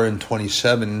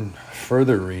 4:27,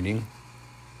 further reading.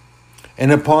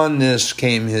 And upon this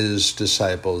came his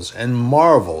disciples and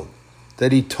marveled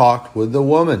that he talked with the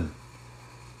woman.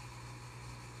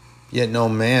 Yet no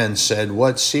man said,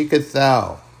 What seekest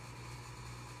thou?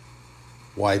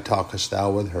 Why talkest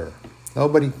thou with her?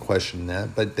 Nobody questioned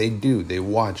that, but they do. They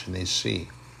watch and they see.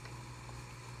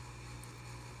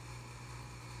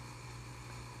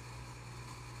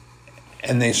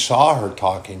 And they saw her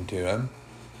talking to him,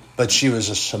 but she was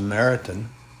a Samaritan.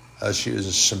 She was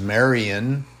a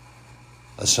Samaritan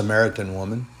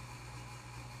woman.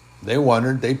 They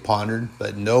wondered, they pondered,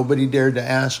 but nobody dared to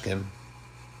ask him.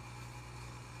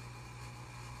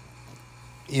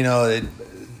 You know,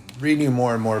 reading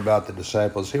more and more about the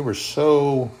disciples, they were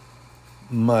so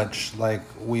much like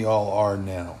we all are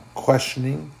now,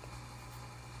 questioning,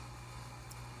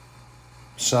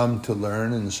 some to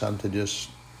learn and some to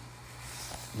just,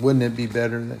 wouldn't it be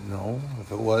better that, no,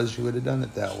 if it was, you would have done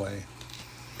it that way.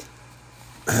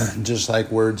 Just like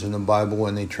words in the Bible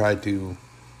when they try to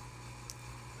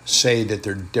say that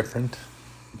they're different,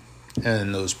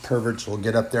 and those perverts will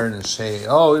get up there and say,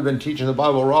 oh, we've been teaching the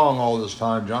Bible wrong all this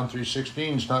time. John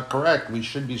 3:16 is not correct. We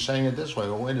should be saying it this way.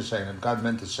 Well, wait a second. If God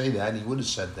meant to say that, he would have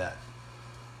said that.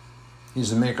 He's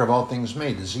the maker of all things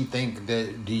made. Does he think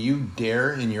that, do you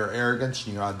dare in your arrogance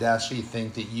and your audacity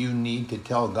think that you need to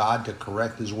tell God to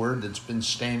correct his word that's been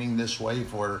standing this way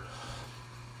for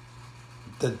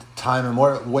the time and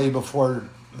more, way before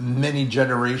many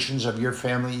generations of your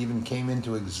family even came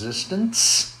into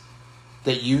existence?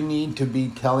 That you need to be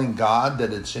telling God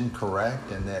that it's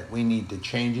incorrect and that we need to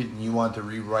change it and you want to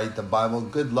rewrite the Bible?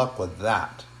 Good luck with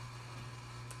that.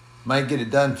 Might get it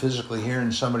done physically here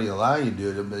and somebody allow you to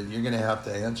do it, but you're going to have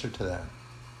to answer to that.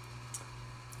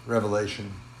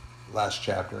 Revelation, last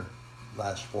chapter,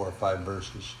 last 4 or 5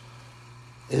 verses.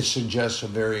 It suggests a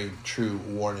very true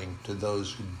warning to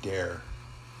those who dare.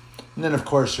 And then, of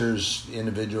course, there's the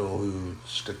individual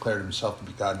who's declared himself to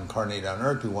be God incarnate on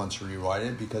earth who wants to rewrite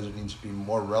it because it needs to be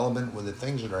more relevant with the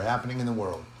things that are happening in the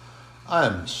world.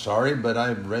 I'm sorry, but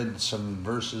I've read some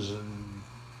verses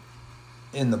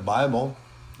in the Bible.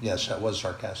 Yes, that was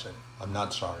sarcastic. I'm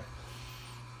not sorry.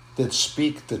 That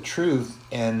speak the truth,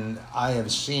 and I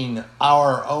have seen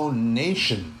our own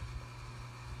nation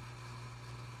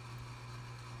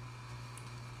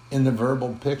in the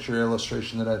verbal picture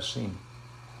illustration that I've seen.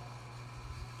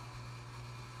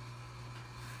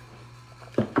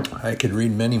 I could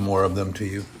read many more of them to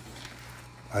you.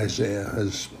 Isaiah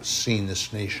has seen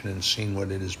this nation and seen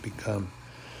what it has become.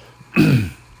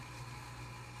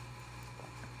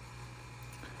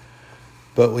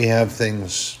 But we have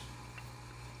things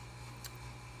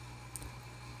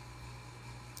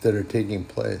that are taking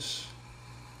place,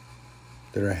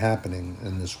 that are happening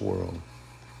in this world.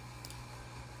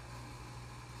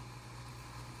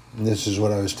 And this is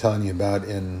what I was telling you about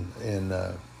in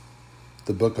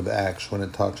the book of Acts, when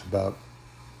it talks about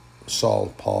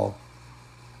Saul, Paul.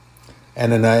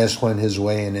 Ananias went his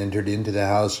way and entered into the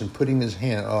house, and putting his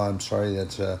hand,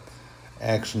 that's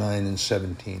Acts 9 and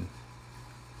 17.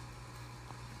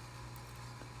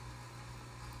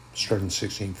 Starting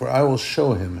 16. For I will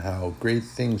show him how great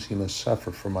things he must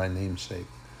suffer for my name's sake.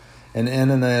 And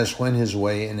Ananias went his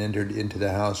way and entered into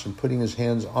the house, and putting his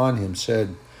hands on him,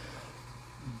 said,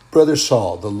 Brother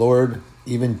Saul, the Lord,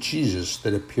 even Jesus,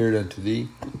 that appeared unto thee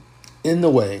in the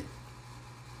way,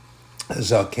 as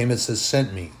thou camest, has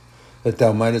sent me, that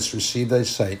thou mightest receive thy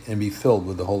sight and be filled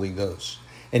with the Holy Ghost.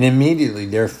 And immediately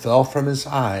there fell from his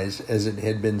eyes as it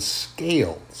had been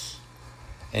scales,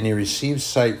 and he received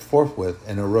sight forthwith,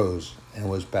 and arose and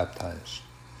was baptized.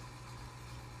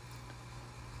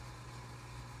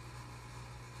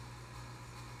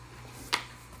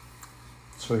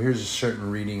 So here's a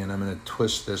certain reading, and I'm going to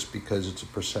twist this because it's a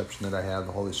perception that I have.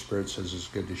 The Holy Spirit says it's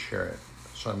good to share it.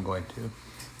 So I'm going to,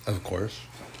 of course.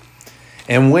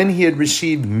 And when he had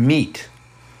received meat,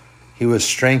 he was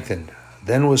strengthened.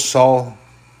 Then was Saul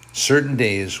certain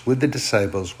days with the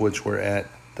disciples which were at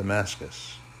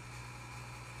Damascus.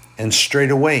 And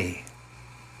straightway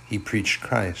he preached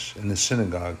Christ in the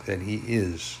synagogue, that he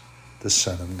is the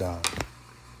Son of God.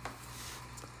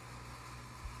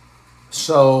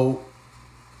 So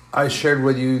I shared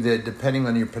with you that depending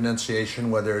on your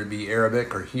pronunciation, whether it be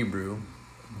Arabic or Hebrew,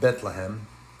 Bethlehem,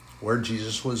 where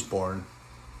Jesus was born,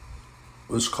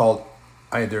 was called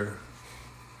either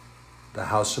the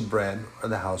house of bread or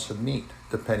the house of meat,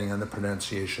 depending on the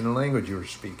pronunciation and language you were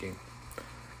speaking.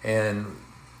 And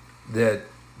that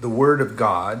the Word of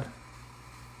God,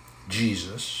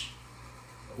 Jesus,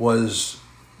 was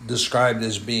described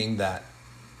as being that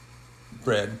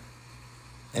bread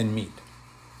and meat.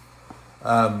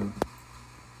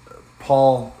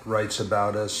 Paul writes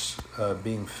about us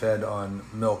being fed on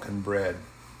milk and bread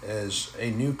as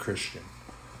a new Christian,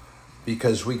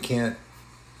 because we can't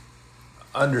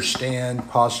understand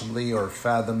possibly or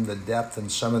fathom the depth in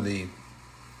some of the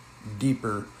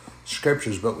deeper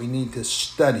scriptures, but we need to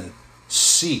study,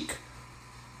 seek,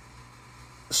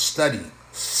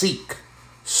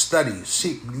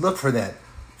 look for that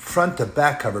front to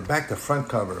back cover, back to front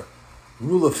cover,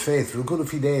 rule of faith, rule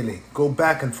fidele, go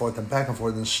back and forth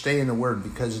and stay in the Word,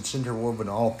 because it's interwoven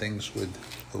all things with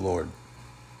the Lord.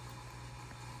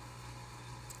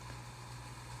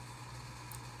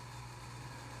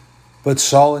 But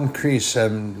Saul increased,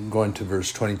 I'm going to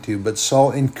verse 22, but Saul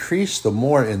increased the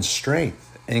more in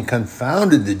strength, and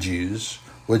confounded the Jews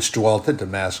which dwelt at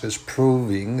Damascus,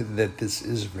 proving that this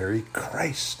is very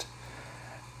Christ.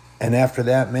 And after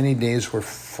that many days were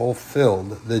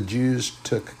fulfilled, the Jews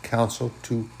took counsel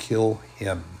to kill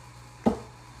him.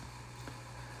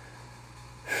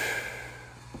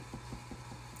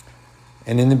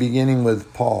 And in the beginning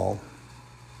with Paul,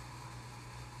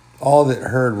 all that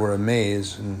heard were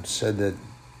amazed and said that,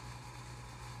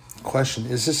 question,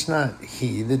 is this not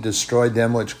he that destroyed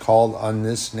them which called on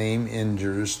this name in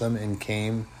Jerusalem and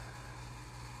came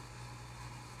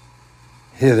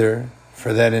hither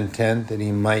for that intent, that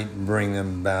he might bring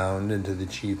them bound into the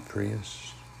chief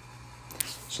priests?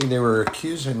 See, they were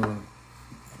accusing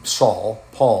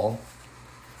Paul,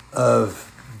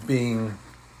 of being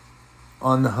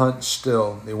on the hunt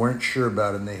still. They weren't sure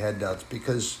about him. They had doubts,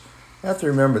 because you have to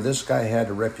remember, this guy had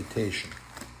a reputation.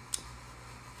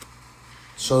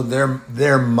 So their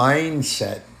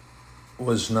mindset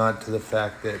was not to the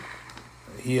fact that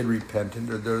he had repented,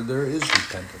 or there is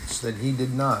repentance, that he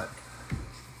did not.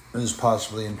 It was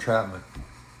possibly entrapment.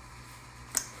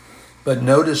 But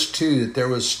notice too that there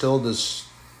was still this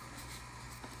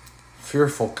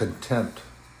fearful contempt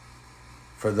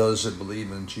for those that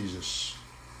believe in Jesus,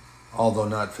 although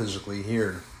not physically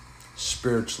here,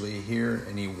 spiritually here.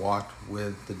 And he walked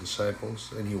with the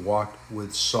disciples, and he walked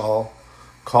with Saul,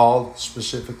 called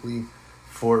specifically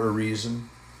for a reason.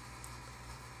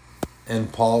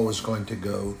 And Paul was going to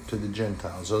go to the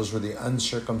Gentiles. Those were the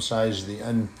uncircumcised,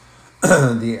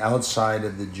 the outside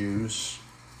of the Jews.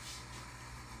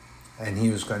 And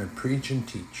he was going to preach and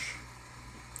teach.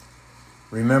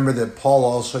 Remember that Paul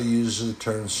also uses the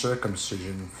term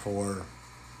circumcision for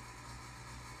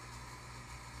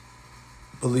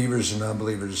believers and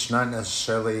unbelievers. It's not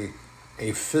necessarily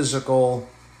a physical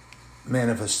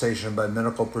manifestation by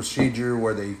medical procedure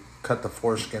where they cut the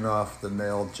foreskin off the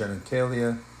male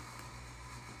genitalia.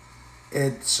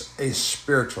 It's a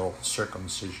spiritual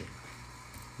circumcision.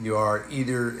 You are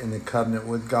either in the covenant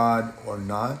with God or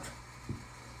not.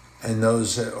 And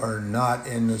those that are not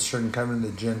in a certain covenant,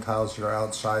 the Gentiles that are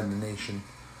outside the nation,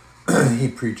 he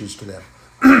preaches to them.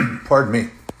 Pardon me.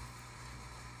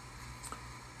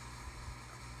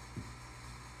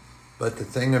 But the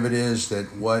thing of it is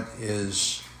that what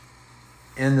is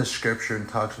in the scripture and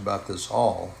talks about this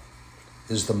all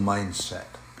is the mindset.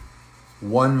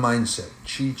 One mindset,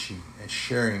 chi-chi, and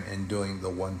sharing and doing the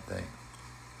one thing.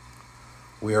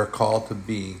 We are called to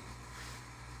be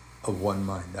of one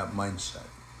mind, that mindset.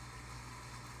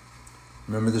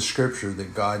 Remember the scripture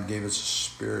that God gave us a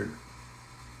spirit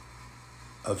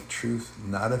of truth,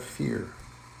 not of fear.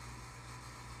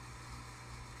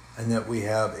 And that we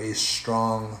have a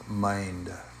strong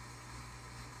mind.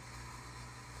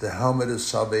 The helmet of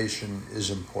salvation is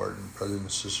important, brothers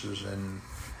and sisters, and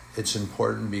it's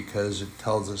important because it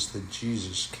tells us that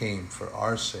Jesus came for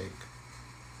our sake.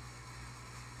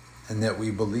 And that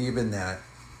we believe in that,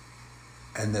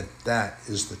 and that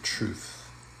is the truth.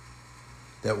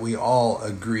 That we all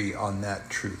agree on that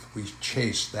truth. We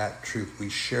chase that truth. We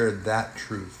share that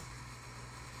truth.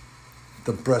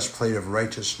 The breastplate of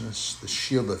righteousness, the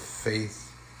shield of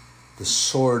faith, the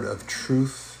sword of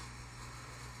truth.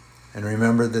 And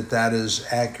remember that is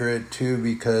accurate too,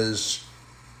 because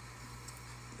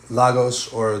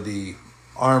Logos, or the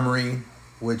armory,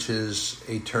 which is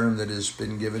a term that has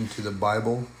been given to the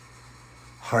Bible,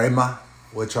 Harema,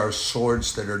 which are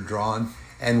swords that are drawn.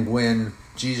 And when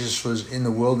Jesus was in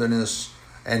the wilderness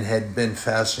and had been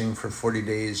fasting for 40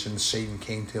 days and Satan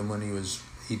came to him when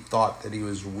he thought that he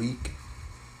was weak,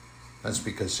 that's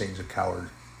because Satan's a coward.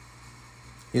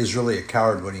 He is really a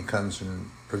coward when he comes and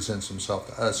presents himself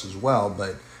to us as well,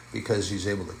 but because he's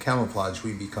able to camouflage,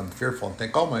 we become fearful and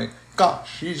think, oh my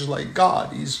gosh, he's like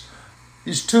God. He's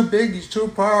too big, he's too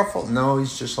powerful. No,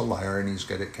 he's just a liar and he's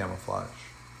good at camouflage.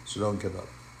 So don't give up.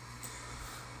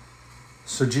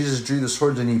 So Jesus drew the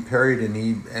swords and he parried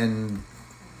and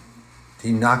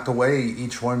he knocked away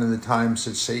each one of the times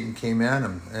that Satan came at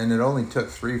him. And it only took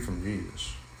 3 from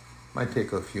Jesus. Might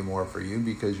take a few more for you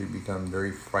because you become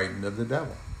very frightened of the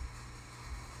devil.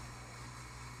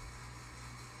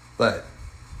 But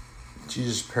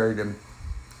Jesus parried him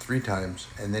 3 times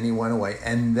and then he went away.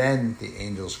 And then the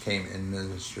angels came and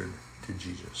ministered to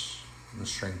Jesus and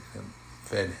strengthened him,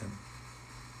 fed him.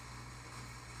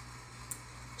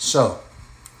 So,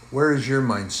 where is your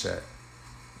mindset?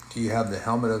 Do you have the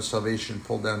helmet of salvation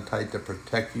pulled down tight to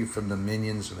protect you from the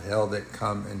minions of hell that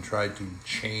come and try to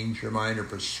change your mind or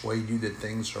persuade you that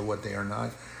things are what they are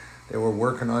not? They were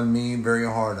working on me very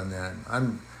hard on that.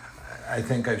 I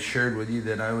think I've shared with you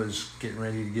that I was getting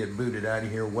ready to get booted out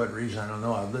of here. What reason? I don't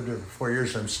know. I've lived here for 4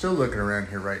 years. I'm still looking around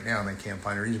here right now and I can't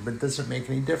find a reason, but it doesn't make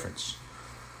any difference.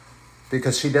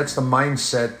 Because see, that's the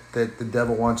mindset that the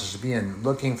devil wants us to be in,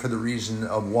 looking for the reason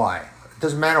of why. It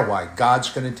doesn't matter why. God's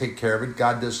going to take care of it.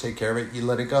 God does take care of it. You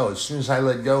let it go. As soon as I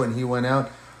let go and he went out,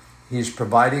 he's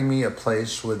providing me a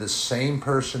place with the same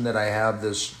person that I have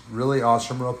this really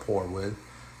awesome rapport with.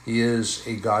 He is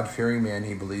a God-fearing man.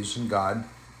 He believes in God.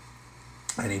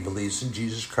 And he believes in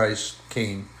Jesus Christ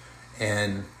came.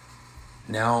 And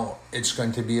now it's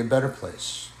going to be a better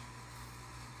place.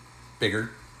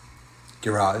 Bigger.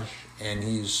 Garage. And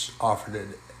he's offered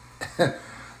it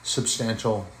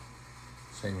substantial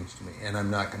savings to me. And I'm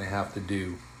not going to have to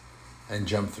do and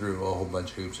jump through a whole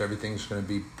bunch of hoops. Everything's going to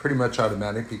be pretty much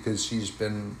automatic because he's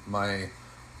been my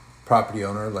property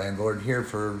owner, landlord here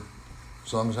for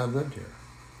as long as I've lived here.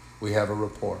 We have a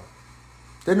rapport.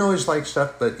 Didn't always like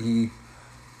stuff, but he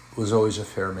was always a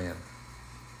fair man.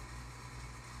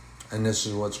 And this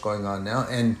is what's going on now.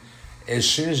 And as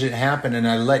soon as it happened and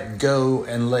I let go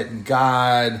and let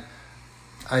God,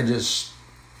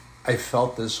 I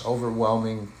felt this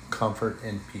overwhelming comfort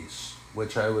and peace,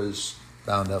 which I was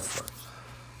bound up for.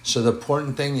 So the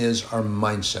important thing is our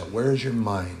mindset. Where is your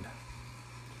mind?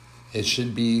 It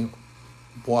should be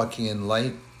walking in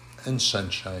light and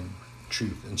sunshine,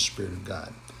 truth and Spirit of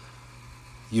God.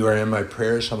 You are in my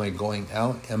prayers. Am I going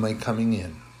out? Am I coming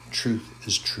in? Truth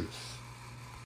is truth.